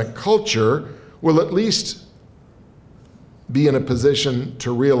academic culture, will at least be in a position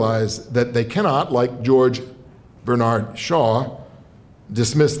to realize that they cannot, like George Bernard Shaw,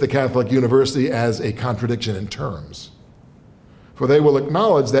 dismiss the Catholic University as a contradiction in terms. For they will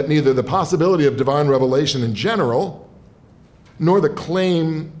acknowledge that neither the possibility of divine revelation in general, nor the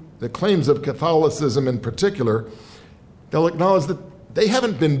claims of Catholicism in particular, they'll acknowledge that they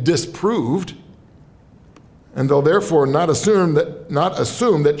haven't been disproved, and they'll therefore not assume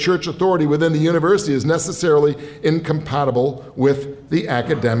that church authority within the university is necessarily incompatible with the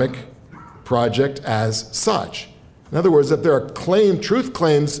academic project as such. In other words, if there are truth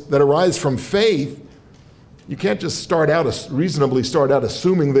claims that arise from faith, you can't just reasonably start out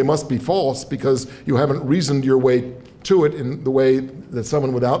assuming they must be false because you haven't reasoned your way to it in the way that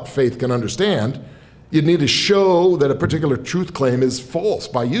someone without faith can understand. You'd need to show that a particular truth claim is false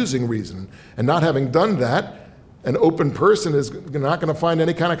by using reason. And not having done that, an open person is not going to find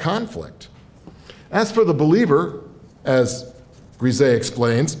any kind of conflict. As for the believer, as Grisey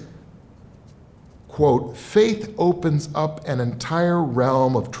explains, quote, faith opens up an entire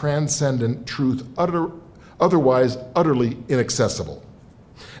realm of transcendent truth otherwise utterly inaccessible.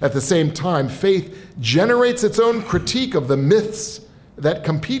 At the same time, faith generates its own critique of the myths that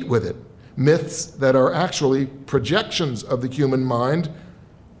compete with it, myths that are actually projections of the human mind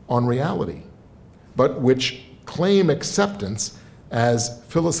on reality, but which claim acceptance as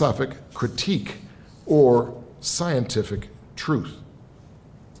philosophic critique or scientific truth.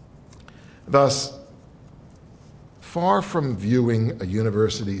 Thus, far from viewing a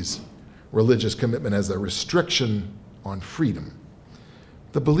university's religious commitment as a restriction on freedom,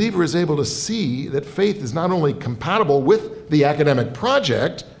 the believer is able to see that faith is not only compatible with the academic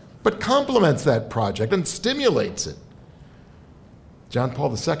project, but complements that project and stimulates it. John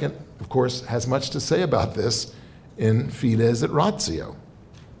Paul II, of course, has much to say about this in Fides et Ratio.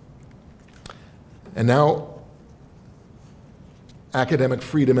 And now, academic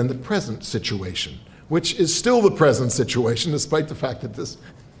freedom in the present situation, which is still the present situation despite the fact that this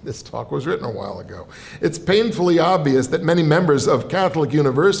talk was written a while ago. It's painfully obvious that many members of Catholic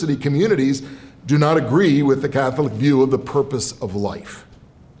university communities do not agree with the Catholic view of the purpose of life.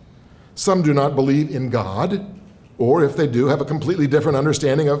 Some do not believe in God, or if they do, have a completely different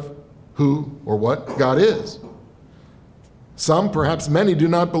understanding of who or what God is. Some, perhaps many, do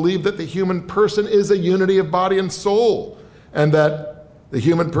not believe that the human person is a unity of body and soul, and that the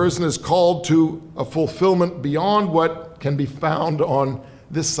human person is called to a fulfillment beyond what can be found on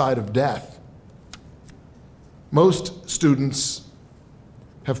this side of death. Most students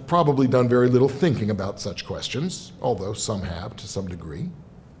have probably done very little thinking about such questions, although some have to some degree.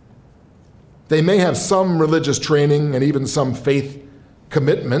 They may have some religious training and even some faith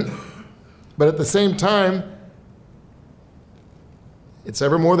commitment, but at the same time, it's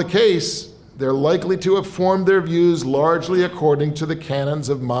ever more the case, they're likely to have formed their views largely according to the canons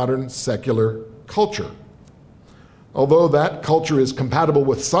of modern secular culture. Although that culture is compatible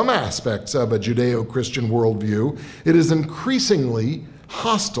with some aspects of a Judeo-Christian worldview, it is increasingly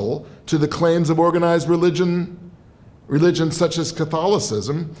hostile to the claims of organized religions such as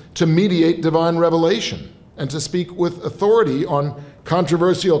Catholicism to mediate divine revelation and to speak with authority on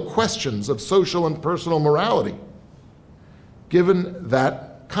controversial questions of social and personal morality. Given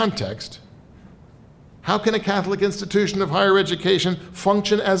that context, how can a Catholic institution of higher education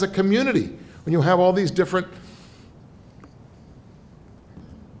function as a community when you have all these different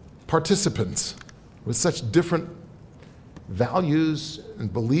participants with such different values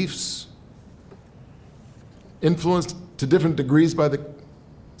and beliefs, influenced to different degrees by the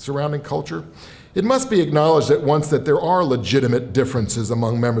surrounding culture? It must be acknowledged at once that there are legitimate differences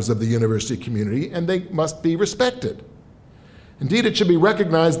among members of the university community, and they must be respected. Indeed, it should be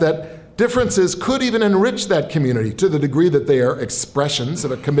recognized that differences could even enrich that community to the degree that they are expressions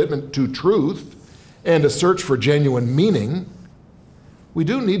of a commitment to truth and a search for genuine meaning. We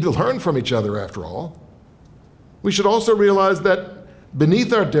do need to learn from each other, after all. We should also realize that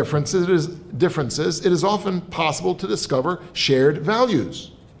beneath our differences, it is often possible to discover shared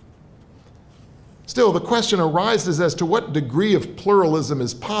values. Still, the question arises as to what degree of pluralism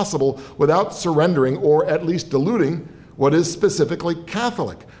is possible without surrendering or at least diluting what is specifically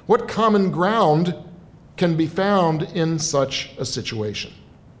Catholic. What common ground can be found in such a situation?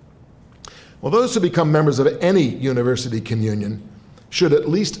 Well, those who become members of any university communion should at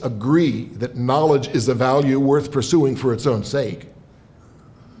least agree that knowledge is a value worth pursuing for its own sake.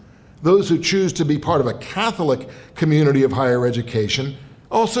 Those who choose to be part of a Catholic community of higher education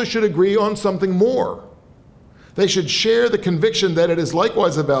also should agree on something more. They should share the conviction that it is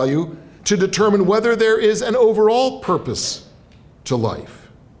likewise a value to determine whether there is an overall purpose to life,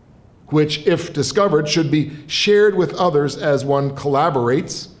 which, if discovered, should be shared with others as one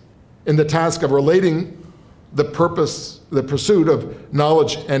collaborates in the task of relating the pursuit of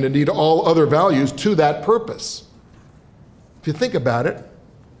knowledge, and indeed all other values, to that purpose. If you think about it,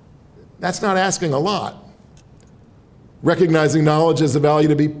 that's not asking a lot. Recognizing knowledge as a value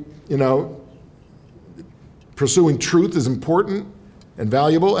to be, pursuing truth is important and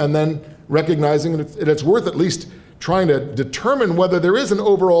valuable, and then recognizing that it's worth at least trying to determine whether there is an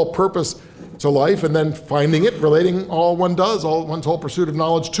overall purpose to life, and then finding it, relating all one does, all one's whole pursuit of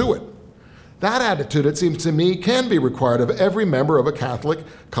knowledge to it. That attitude, it seems to me, can be required of every member of a Catholic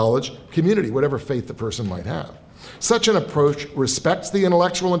college community, whatever faith the person might have. Such an approach respects the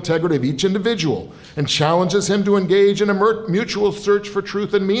intellectual integrity of each individual and challenges him to engage in a mutual search for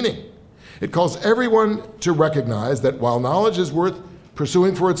truth and meaning. It calls everyone to recognize that while knowledge is worth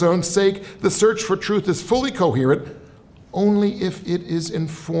pursuing for its own sake, the search for truth is fully coherent only if it is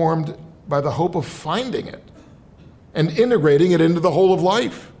informed by the hope of finding it and integrating it into the whole of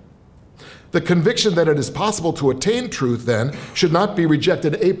life. The conviction that it is possible to attain truth, then, should not be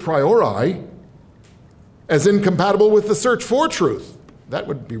rejected a priori as incompatible with the search for truth. That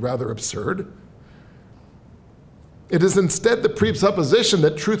would be rather absurd. It is instead the presupposition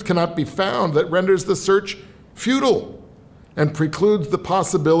that truth cannot be found that renders the search futile and precludes the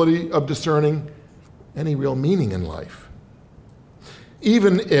possibility of discerning any real meaning in life.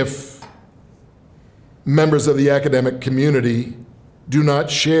 Even if members of the academic community do not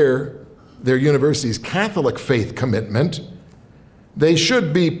share their university's Catholic faith commitment, they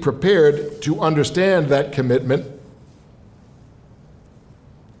should be prepared to understand that commitment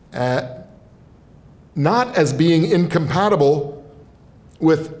not as being incompatible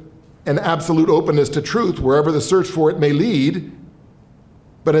with an absolute openness to truth wherever the search for it may lead,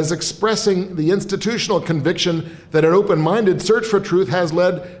 but as expressing the institutional conviction that an open-minded search for truth has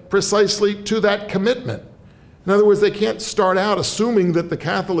led precisely to that commitment. In other words, they can't start out assuming that the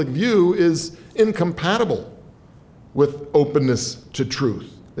Catholic view is incompatible with openness to truth.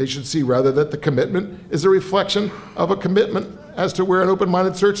 They should see rather that the commitment is a reflection of a commitment as to where an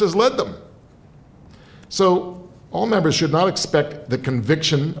open-minded search has led them. So all members should not expect the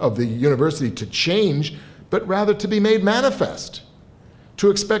conviction of the university to change, but rather to be made manifest.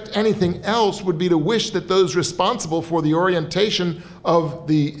 To expect anything else would be to wish that those responsible for the orientation of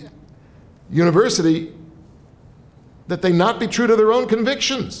the university, that they not be true to their own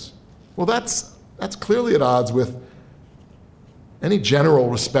convictions. Well, that's clearly at odds with any general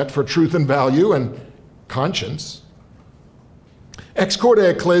respect for truth and value and conscience. Ex Corde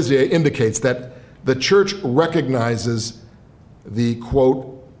Ecclesiae indicates that the Church recognizes the,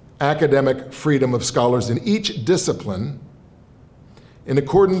 quote, academic freedom of scholars in each discipline in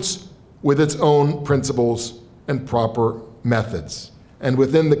accordance with its own principles and proper methods, and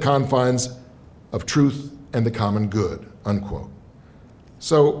within the confines of truth and the common good, unquote.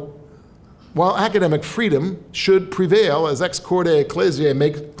 So, while academic freedom should prevail, as Ex Corde Ecclesiae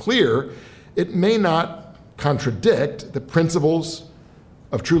make clear, it may not contradict the principles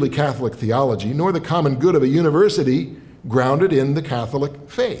of truly Catholic theology, nor the common good of a university grounded in the Catholic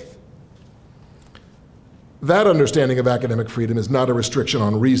faith. That understanding of academic freedom is not a restriction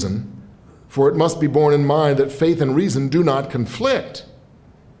on reason, for it must be borne in mind that faith and reason do not conflict.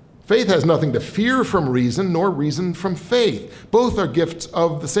 Faith has nothing to fear from reason, nor reason from faith. Both are gifts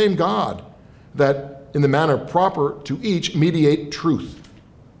of the same God that, in the manner proper to each, mediate truth.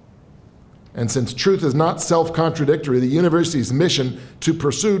 And since truth is not self-contradictory, the university's mission to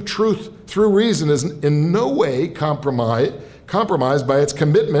pursue truth through reason is in no way compromised by its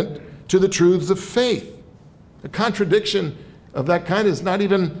commitment to the truths of faith. A contradiction of that kind is not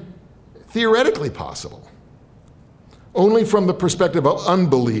even theoretically possible. Only from the perspective of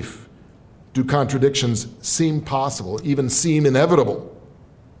unbelief do contradictions seem possible, even seem inevitable.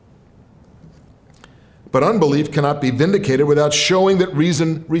 But unbelief cannot be vindicated without showing that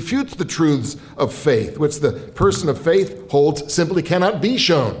reason refutes the truths of faith, which the person of faith holds simply cannot be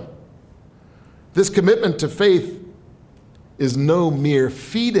shown. This commitment to faith is no mere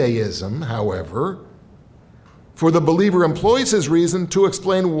fideism, however, for the believer employs his reason to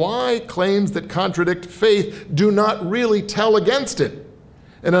explain why claims that contradict faith do not really tell against it.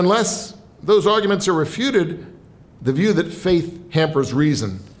 And unless those arguments are refuted, the view that faith hampers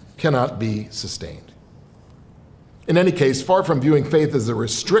reason cannot be sustained. In any case, far from viewing faith as a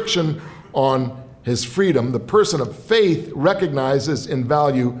restriction on his freedom, the person of faith recognizes the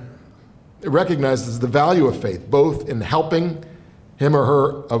value of faith, both in helping him or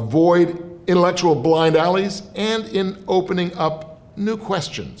her avoid intellectual blind alleys and in opening up new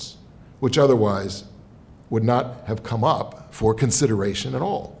questions, which otherwise would not have come up for consideration at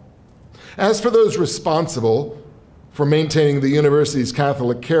all. As for those responsible for maintaining the university's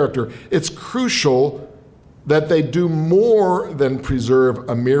Catholic character, it's crucial that they do more than preserve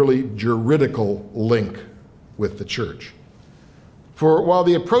a merely juridical link with the Church. For while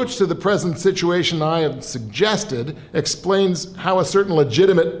the approach to the present situation I have suggested explains how a certain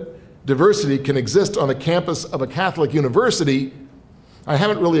legitimate diversity can exist on the campus of a Catholic university, I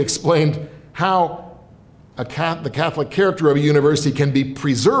haven't really explained how the Catholic character of a university can be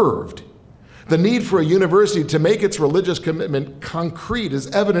preserved. The need for a university to make its religious commitment concrete is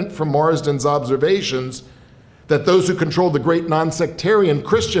evident from Marsden's observations that those who controlled the great non-sectarian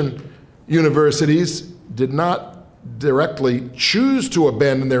Christian universities did not directly choose to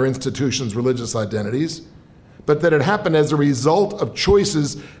abandon their institutions' religious identities, but that it happened as a result of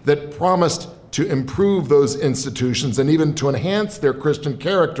choices that promised to improve those institutions and even to enhance their Christian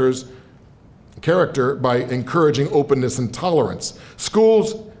character by encouraging openness and tolerance.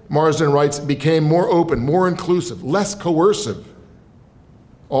 Schools, Marsden writes, became more open, more inclusive, less coercive,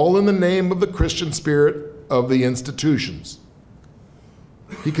 all in the name of the Christian spirit of the institutions.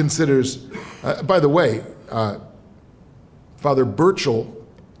 He considers, by the way, Father Burchell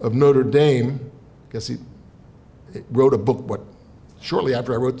of Notre Dame, I guess he wrote a book, shortly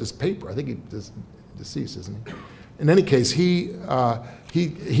after I wrote this paper. I think he's deceased, isn't he? In any case, he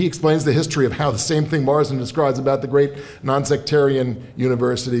explains the history of how the same thing Marsden describes about the great non-sectarian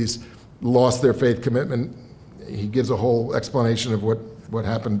universities lost their faith commitment. He gives a whole explanation of what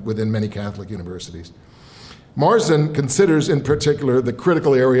happened within many Catholic universities. Marsden considers in particular the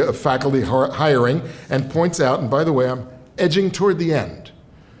critical area of faculty hiring and points out, and by the way, I'm edging toward the end.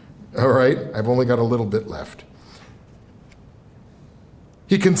 All right, I've only got a little bit left.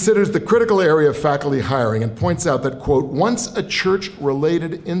 He considers the critical area of faculty hiring and points out that, quote, once a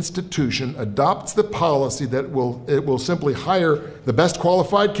church-related institution adopts the policy that it will simply hire the best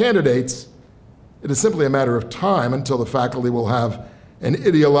qualified candidates, it is simply a matter of time until the faculty will have an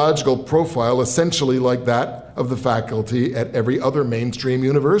ideological profile essentially like that of the faculty at every other mainstream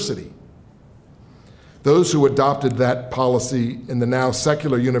university. Those who adopted that policy in the now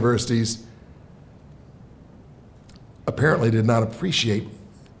secular universities apparently did not appreciate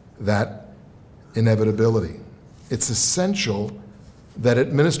that inevitability. It's essential that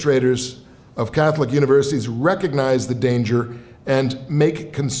administrators of Catholic universities recognize the danger and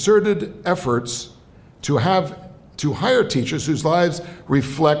make concerted efforts to hire teachers whose lives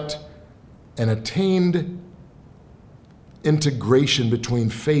reflect an attained integration between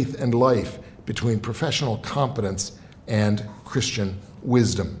faith and life, between professional competence and Christian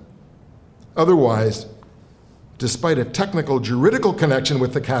wisdom. Otherwise, despite a technical juridical connection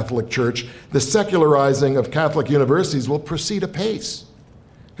with the Catholic Church, the secularizing of Catholic universities will proceed apace,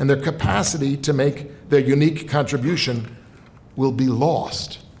 and their capacity to make their unique contribution will be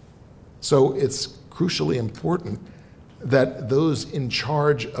lost. So it's crucially important that those in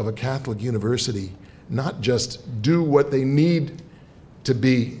charge of a Catholic university not just do what they need to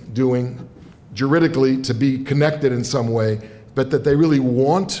be doing juridically to be connected in some way, but that they really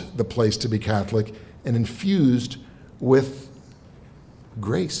want the place to be Catholic and infused with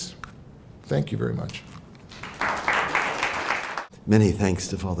grace. Thank you very much. Many thanks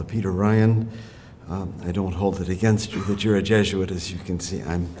to Father Peter Ryan. I don't hold it against you that you're a Jesuit. As you can see,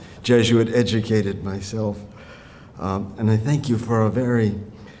 I'm Jesuit educated myself. And I thank you for a very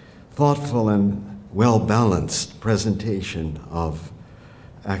thoughtful and well-balanced presentation of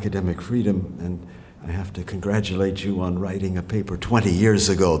academic freedom. And I have to congratulate you on writing a paper 20 years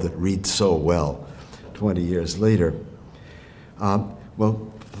ago that reads so well 20 years later.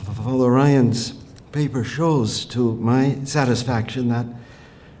 Well, Father Ryan's paper shows to my satisfaction that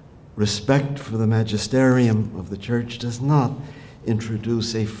respect for the magisterium of the Church does not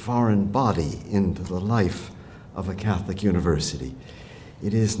introduce a foreign body into the life of a Catholic university.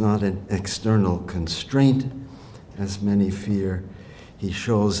 It is not an external constraint, as many fear. He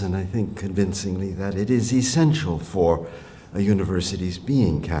shows, and I think convincingly, that it is essential for a university's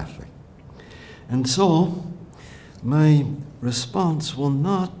being Catholic. And so, my response will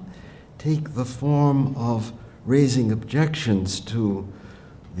not take the form of raising objections to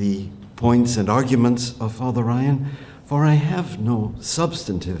the points and arguments of Father Ryan, for I have no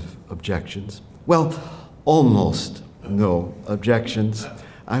substantive objections. Well, almost no objections.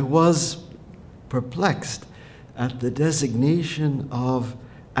 I was perplexed at the designation of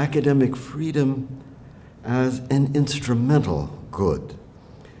academic freedom as an instrumental good.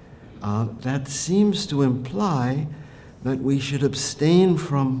 That seems to imply that we should abstain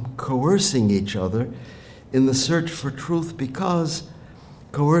from coercing each other in the search for truth because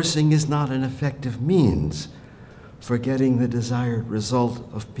coercing is not an effective means for getting the desired result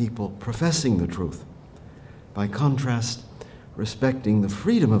of people professing the truth. By contrast, respecting the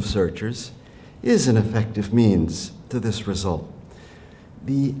freedom of searchers is an effective means to this result.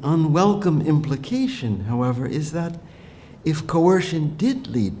 The unwelcome implication, however, is that if coercion did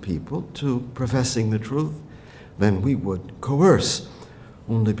lead people to professing the truth, then we would coerce,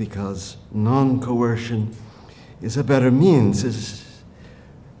 only because non-coercion is a better means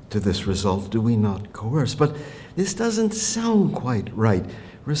to this result. Do we not coerce? But this doesn't sound quite right.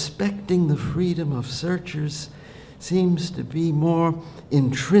 Respecting the freedom of searchers seems to be more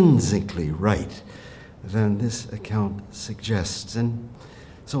intrinsically right than this account suggests. And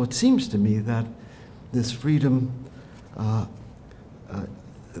so it seems to me that this freedom,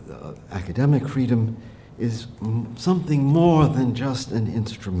 academic freedom, is something more than just an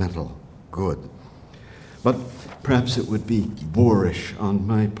instrumental good. But perhaps it would be boorish on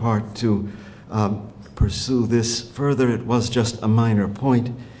my part to pursue this further. It was just a minor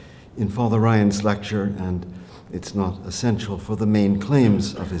point in Father Ryan's lecture, and it's not essential for the main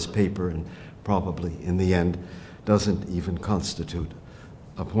claims of his paper, and probably in the end doesn't even constitute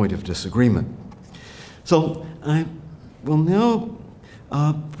a point of disagreement. So I will now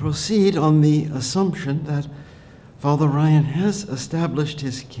proceed on the assumption that Father Ryan has established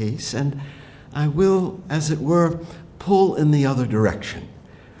his case, and I will, as it were, pull in the other direction.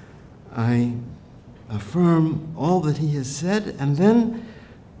 I affirm all that he has said, and then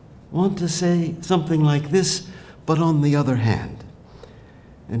want to say something like this, but on the other hand.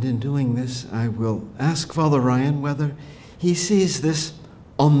 And in doing this, I will ask Father Ryan whether he sees this,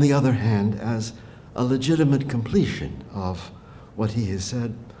 on the other hand, as a legitimate completion of what he has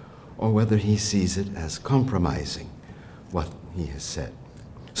said, or whether he sees it as compromising what he has said.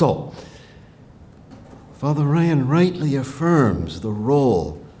 So, Father Ryan rightly affirms the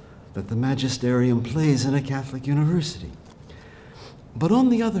role that the magisterium plays in a Catholic university. But on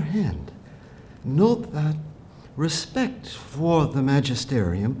the other hand, note that respect for the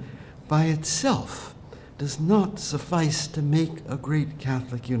magisterium by itself does not suffice to make a great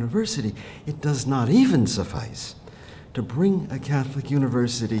Catholic university. It does not even suffice to bring a Catholic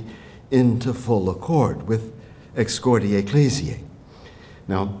university into full accord with Excordia Ecclesiae.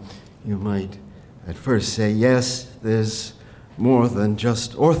 Now, you might at first say, yes, there's more than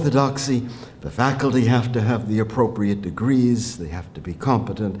just orthodoxy. The faculty have to have the appropriate degrees, they have to be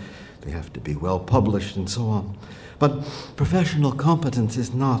competent, they have to be well published, and so on. But professional competence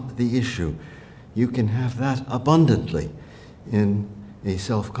is not the issue. You can have that abundantly in a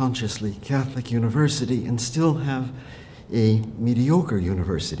self-consciously Catholic university and still have a mediocre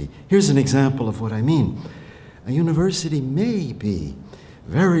university. Here's an example of what I mean. A university may be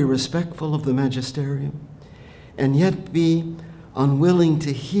very respectful of the magisterium and yet be unwilling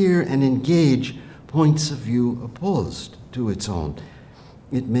to hear and engage points of view opposed to its own.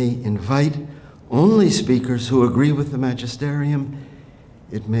 It may invite only speakers who agree with the magisterium.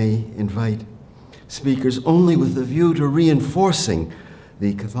 It may invite speakers only with a view to reinforcing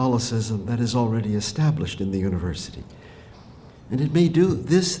the Catholicism that is already established in the university. And it may do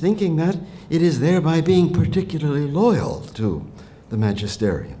this thinking that it is thereby being particularly loyal to the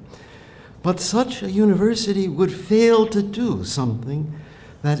magisterium. But such a university would fail to do something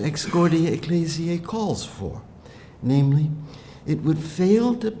that Excordia Ecclesiae calls for. Namely, it would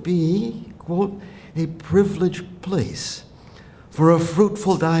fail to be, quote, a privileged place for a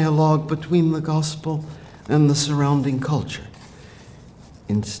fruitful dialogue between the gospel and the surrounding culture.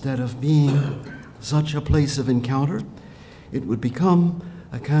 Instead of being such a place of encounter, it would become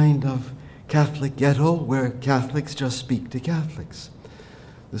a kind of Catholic ghetto where Catholics just speak to Catholics.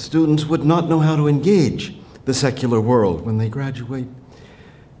 The students would not know how to engage the secular world when they graduate.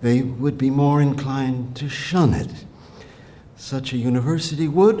 They would be more inclined to shun it. Such a university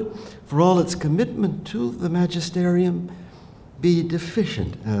would, for all its commitment to the magisterium, be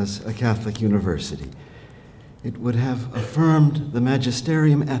deficient as a Catholic university. It would have affirmed the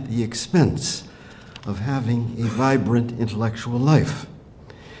magisterium at the expense of having a vibrant intellectual life.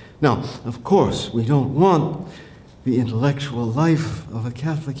 Now, of course, we don't want the intellectual life of a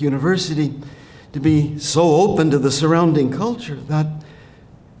Catholic university to be so open to the surrounding culture that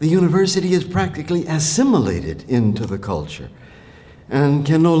the university is practically assimilated into the culture and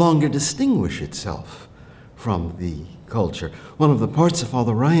can no longer distinguish itself from the culture. One of the parts of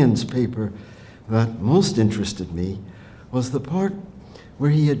Father Ryan's paper that most interested me was the part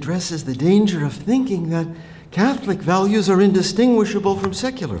where he addresses the danger of thinking that Catholic values are indistinguishable from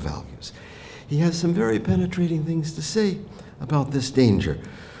secular values. He has some very penetrating things to say about this danger.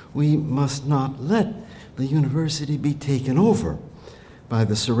 We must not let the university be taken over by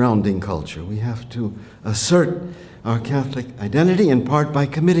the surrounding culture. We have to assert our Catholic identity, in part by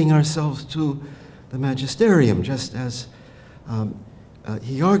committing ourselves to the magisterium, just as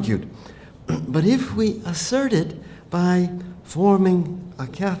he argued. But if we assert it by forming a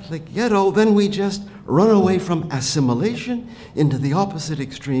Catholic ghetto, then we just run away from assimilation into the opposite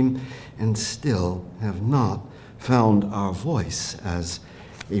extreme and still have not found our voice as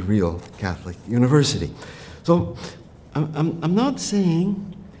a real Catholic university. So I'm not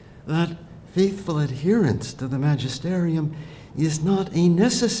saying that faithful adherence to the magisterium is not a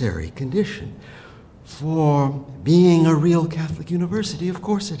necessary condition for being a real Catholic university. Of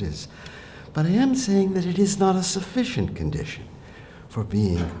course it is. But I am saying that it is not a sufficient condition for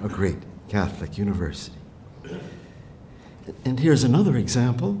being a great Catholic university. And here's another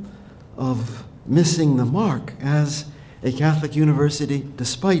example of missing the mark as a Catholic university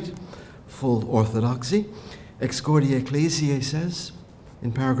despite full orthodoxy. Excordia Ecclesiae says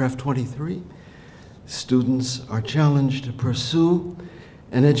in paragraph 23, students are challenged to pursue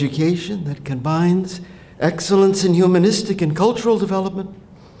an education that combines excellence in humanistic and cultural development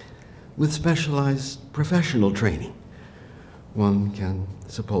with specialized professional training. One can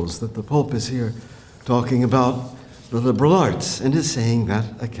suppose that the Pope is here talking about the liberal arts and is saying that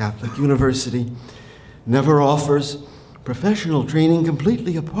a Catholic university never offers professional training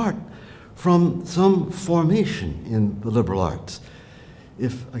completely apart from some formation in the liberal arts.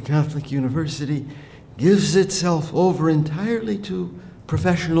 If a Catholic university gives itself over entirely to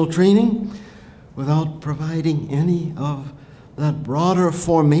professional training without providing any of that broader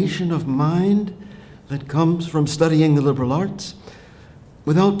formation of mind that comes from studying the liberal arts,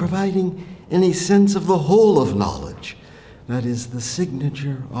 without providing any sense of the whole of knowledge that is the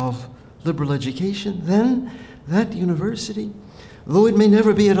signature of liberal education, then that university, though it may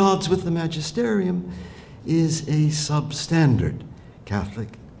never be at odds with the magisterium, is a substandard Catholic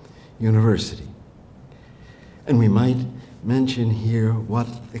university. And we might mention here what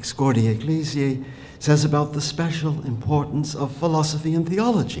Excordia Ecclesiae says about the special importance of philosophy and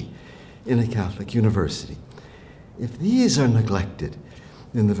theology in a Catholic university. If these are neglected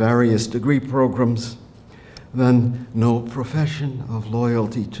in the various degree programs, then no profession of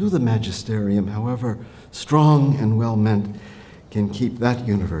loyalty to the magisterium, however strong and well-meant, can keep that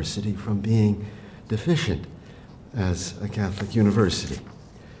university from being deficient as a Catholic university.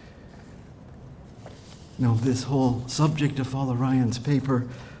 Now, this whole subject of Father Ryan's paper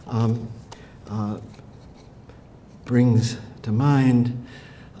brings to mind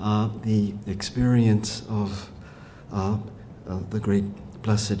the experience of the great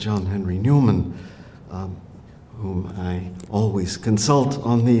Blessed John Henry Newman, whom I always consult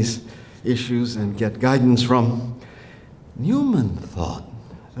on these issues and get guidance from. Newman thought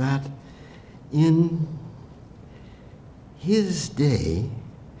that in his day,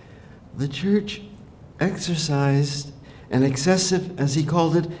 the Church exercised an excessive, as he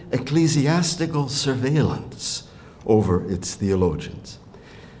called it, ecclesiastical surveillance over its theologians.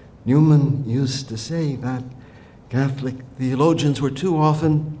 Newman used to say that Catholic theologians were too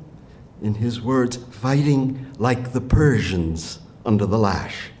often, in his words, fighting like the Persians under the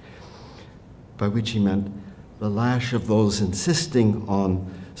lash, by which he meant the lash of those insisting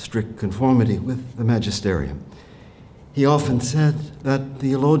on strict conformity with the magisterium. He often said that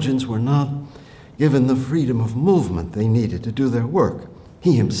theologians were not given the freedom of movement they needed to do their work.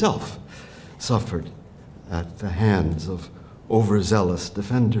 He himself suffered at the hands of overzealous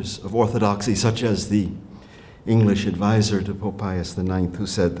defenders of orthodoxy, such as the English advisor to Pope Pius IX, who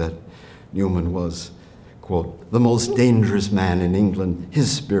said that Newman was, quote, the most dangerous man in England.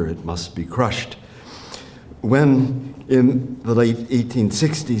 His spirit must be crushed. When, in the late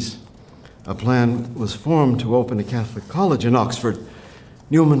 1860s, a plan was formed to open a Catholic college in Oxford,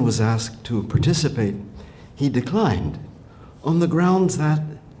 Newman was asked to participate. He declined on the grounds that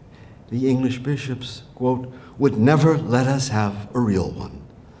the English bishops, quote, would never let us have a real one.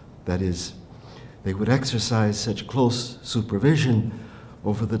 That is, they would exercise such close supervision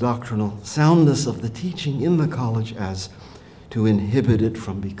over the doctrinal soundness of the teaching in the college as to inhibit it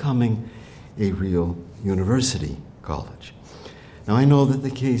from becoming a real university college. Now, I know that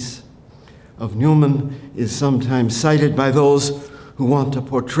the case of Newman is sometimes cited by those who want to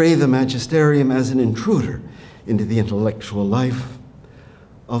portray the magisterium as an intruder into the intellectual life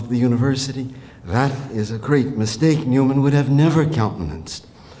of the university. That is a great mistake. Newman would have never countenanced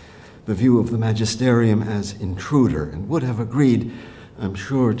the view of the magisterium as intruder and would have agreed, I'm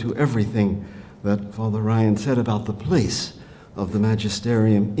sure, to everything that Father Ryan said about the place of the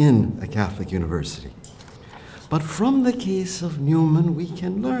magisterium in a Catholic university. But from the case of Newman, we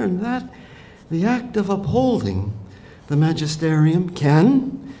can learn that the act of upholding the magisterium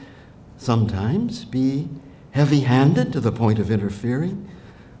can sometimes be heavy-handed to the point of interfering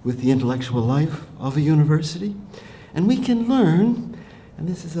with the intellectual life of a university. And we can learn, and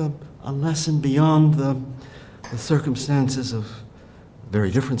this is a lesson beyond the circumstances of,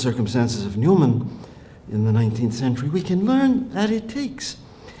 very different circumstances of Newman in the 19th century, we can learn that it takes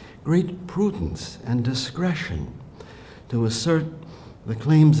great prudence and discretion to assert the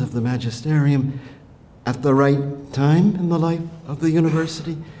claims of the magisterium at the right time in the life of the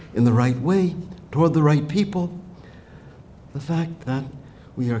university, in the right way, toward the right people. The fact that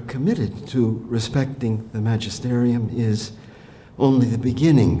we are committed to respecting the magisterium is only the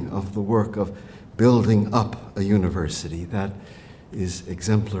beginning of the work of building up a university that is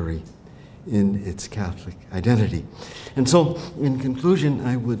exemplary in its Catholic identity. And so, in conclusion,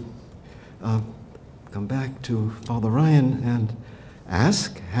 I would come back to Father Ryan and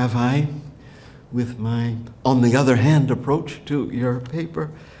ask, have I, with my on the other hand approach to your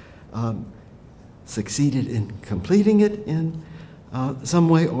paper, succeeded in completing it in some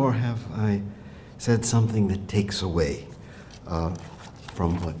way, or have I said something that takes away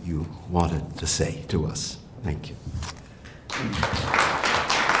from what you wanted to say to us? Thank you.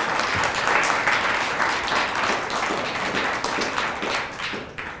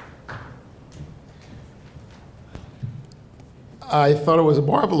 I thought it was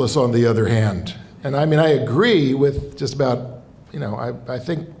marvelous on the other hand. And I mean, I agree with just about, I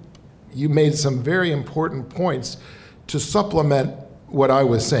think you made some very important points to supplement what I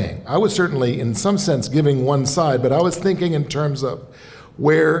was saying. I was certainly, in some sense, giving one side, but I was thinking in terms of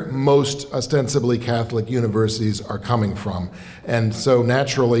where most ostensibly Catholic universities are coming from. And so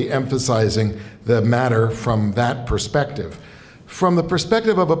naturally emphasizing the matter from that perspective. From the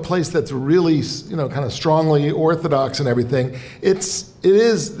perspective of a place that's really, kind of strongly Orthodox and everything,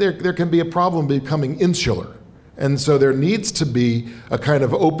 there can be a problem becoming insular. And so there needs to be a kind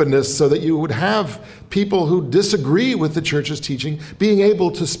of openness so that you would have people who disagree with the Church's teaching being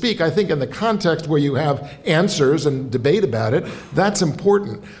able to speak. I think in the context where you have answers and debate about it, that's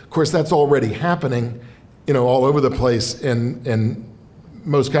important. Of course, that's already happening, all over the place in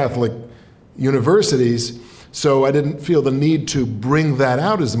most Catholic universities. So I didn't feel the need to bring that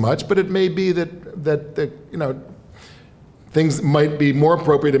out as much, but it may be that things might be more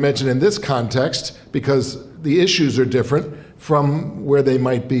appropriate to mention in this context because the issues are different from where they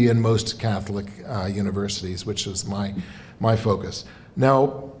might be in most Catholic universities, which is my focus.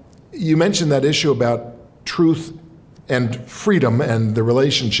 Now, you mentioned that issue about truth and freedom and the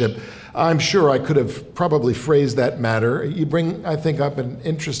relationship. I'm sure I could have probably phrased that matter. You bring, I think, up an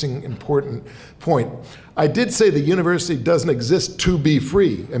interesting, important point. I did say the university doesn't exist to be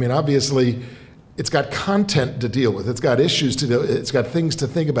free. I mean, obviously, it's got content to deal with. It's got issues to deal with. It's got things to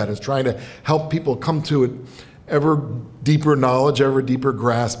think about. It's trying to help people come to it ever deeper knowledge, ever deeper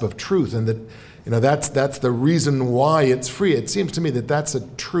grasp of truth. And that, that's the reason why it's free. It seems to me that that's a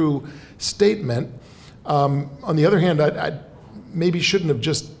true statement. On the other hand, I maybe shouldn't have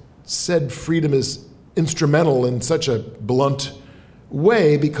just said freedom is instrumental in such a blunt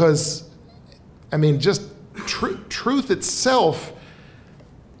way because, just truth itself,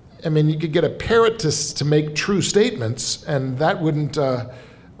 you could get a parrot to make true statements, and that wouldn't, it's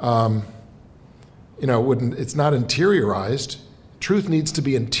not interiorized. Truth needs to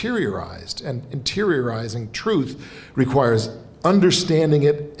be interiorized, and interiorizing truth requires understanding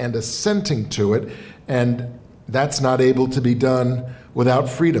it and assenting to it, and that's not able to be done without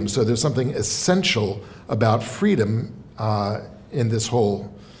freedom. So there's something essential about freedom in this whole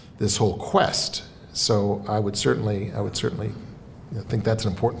quest. So I would certainly think that's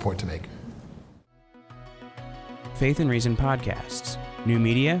an important point to make. Faith and Reason podcasts. New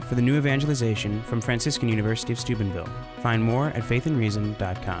media for the new evangelization from Franciscan University of Steubenville. Find more at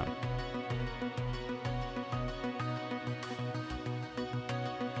faithandreason.com.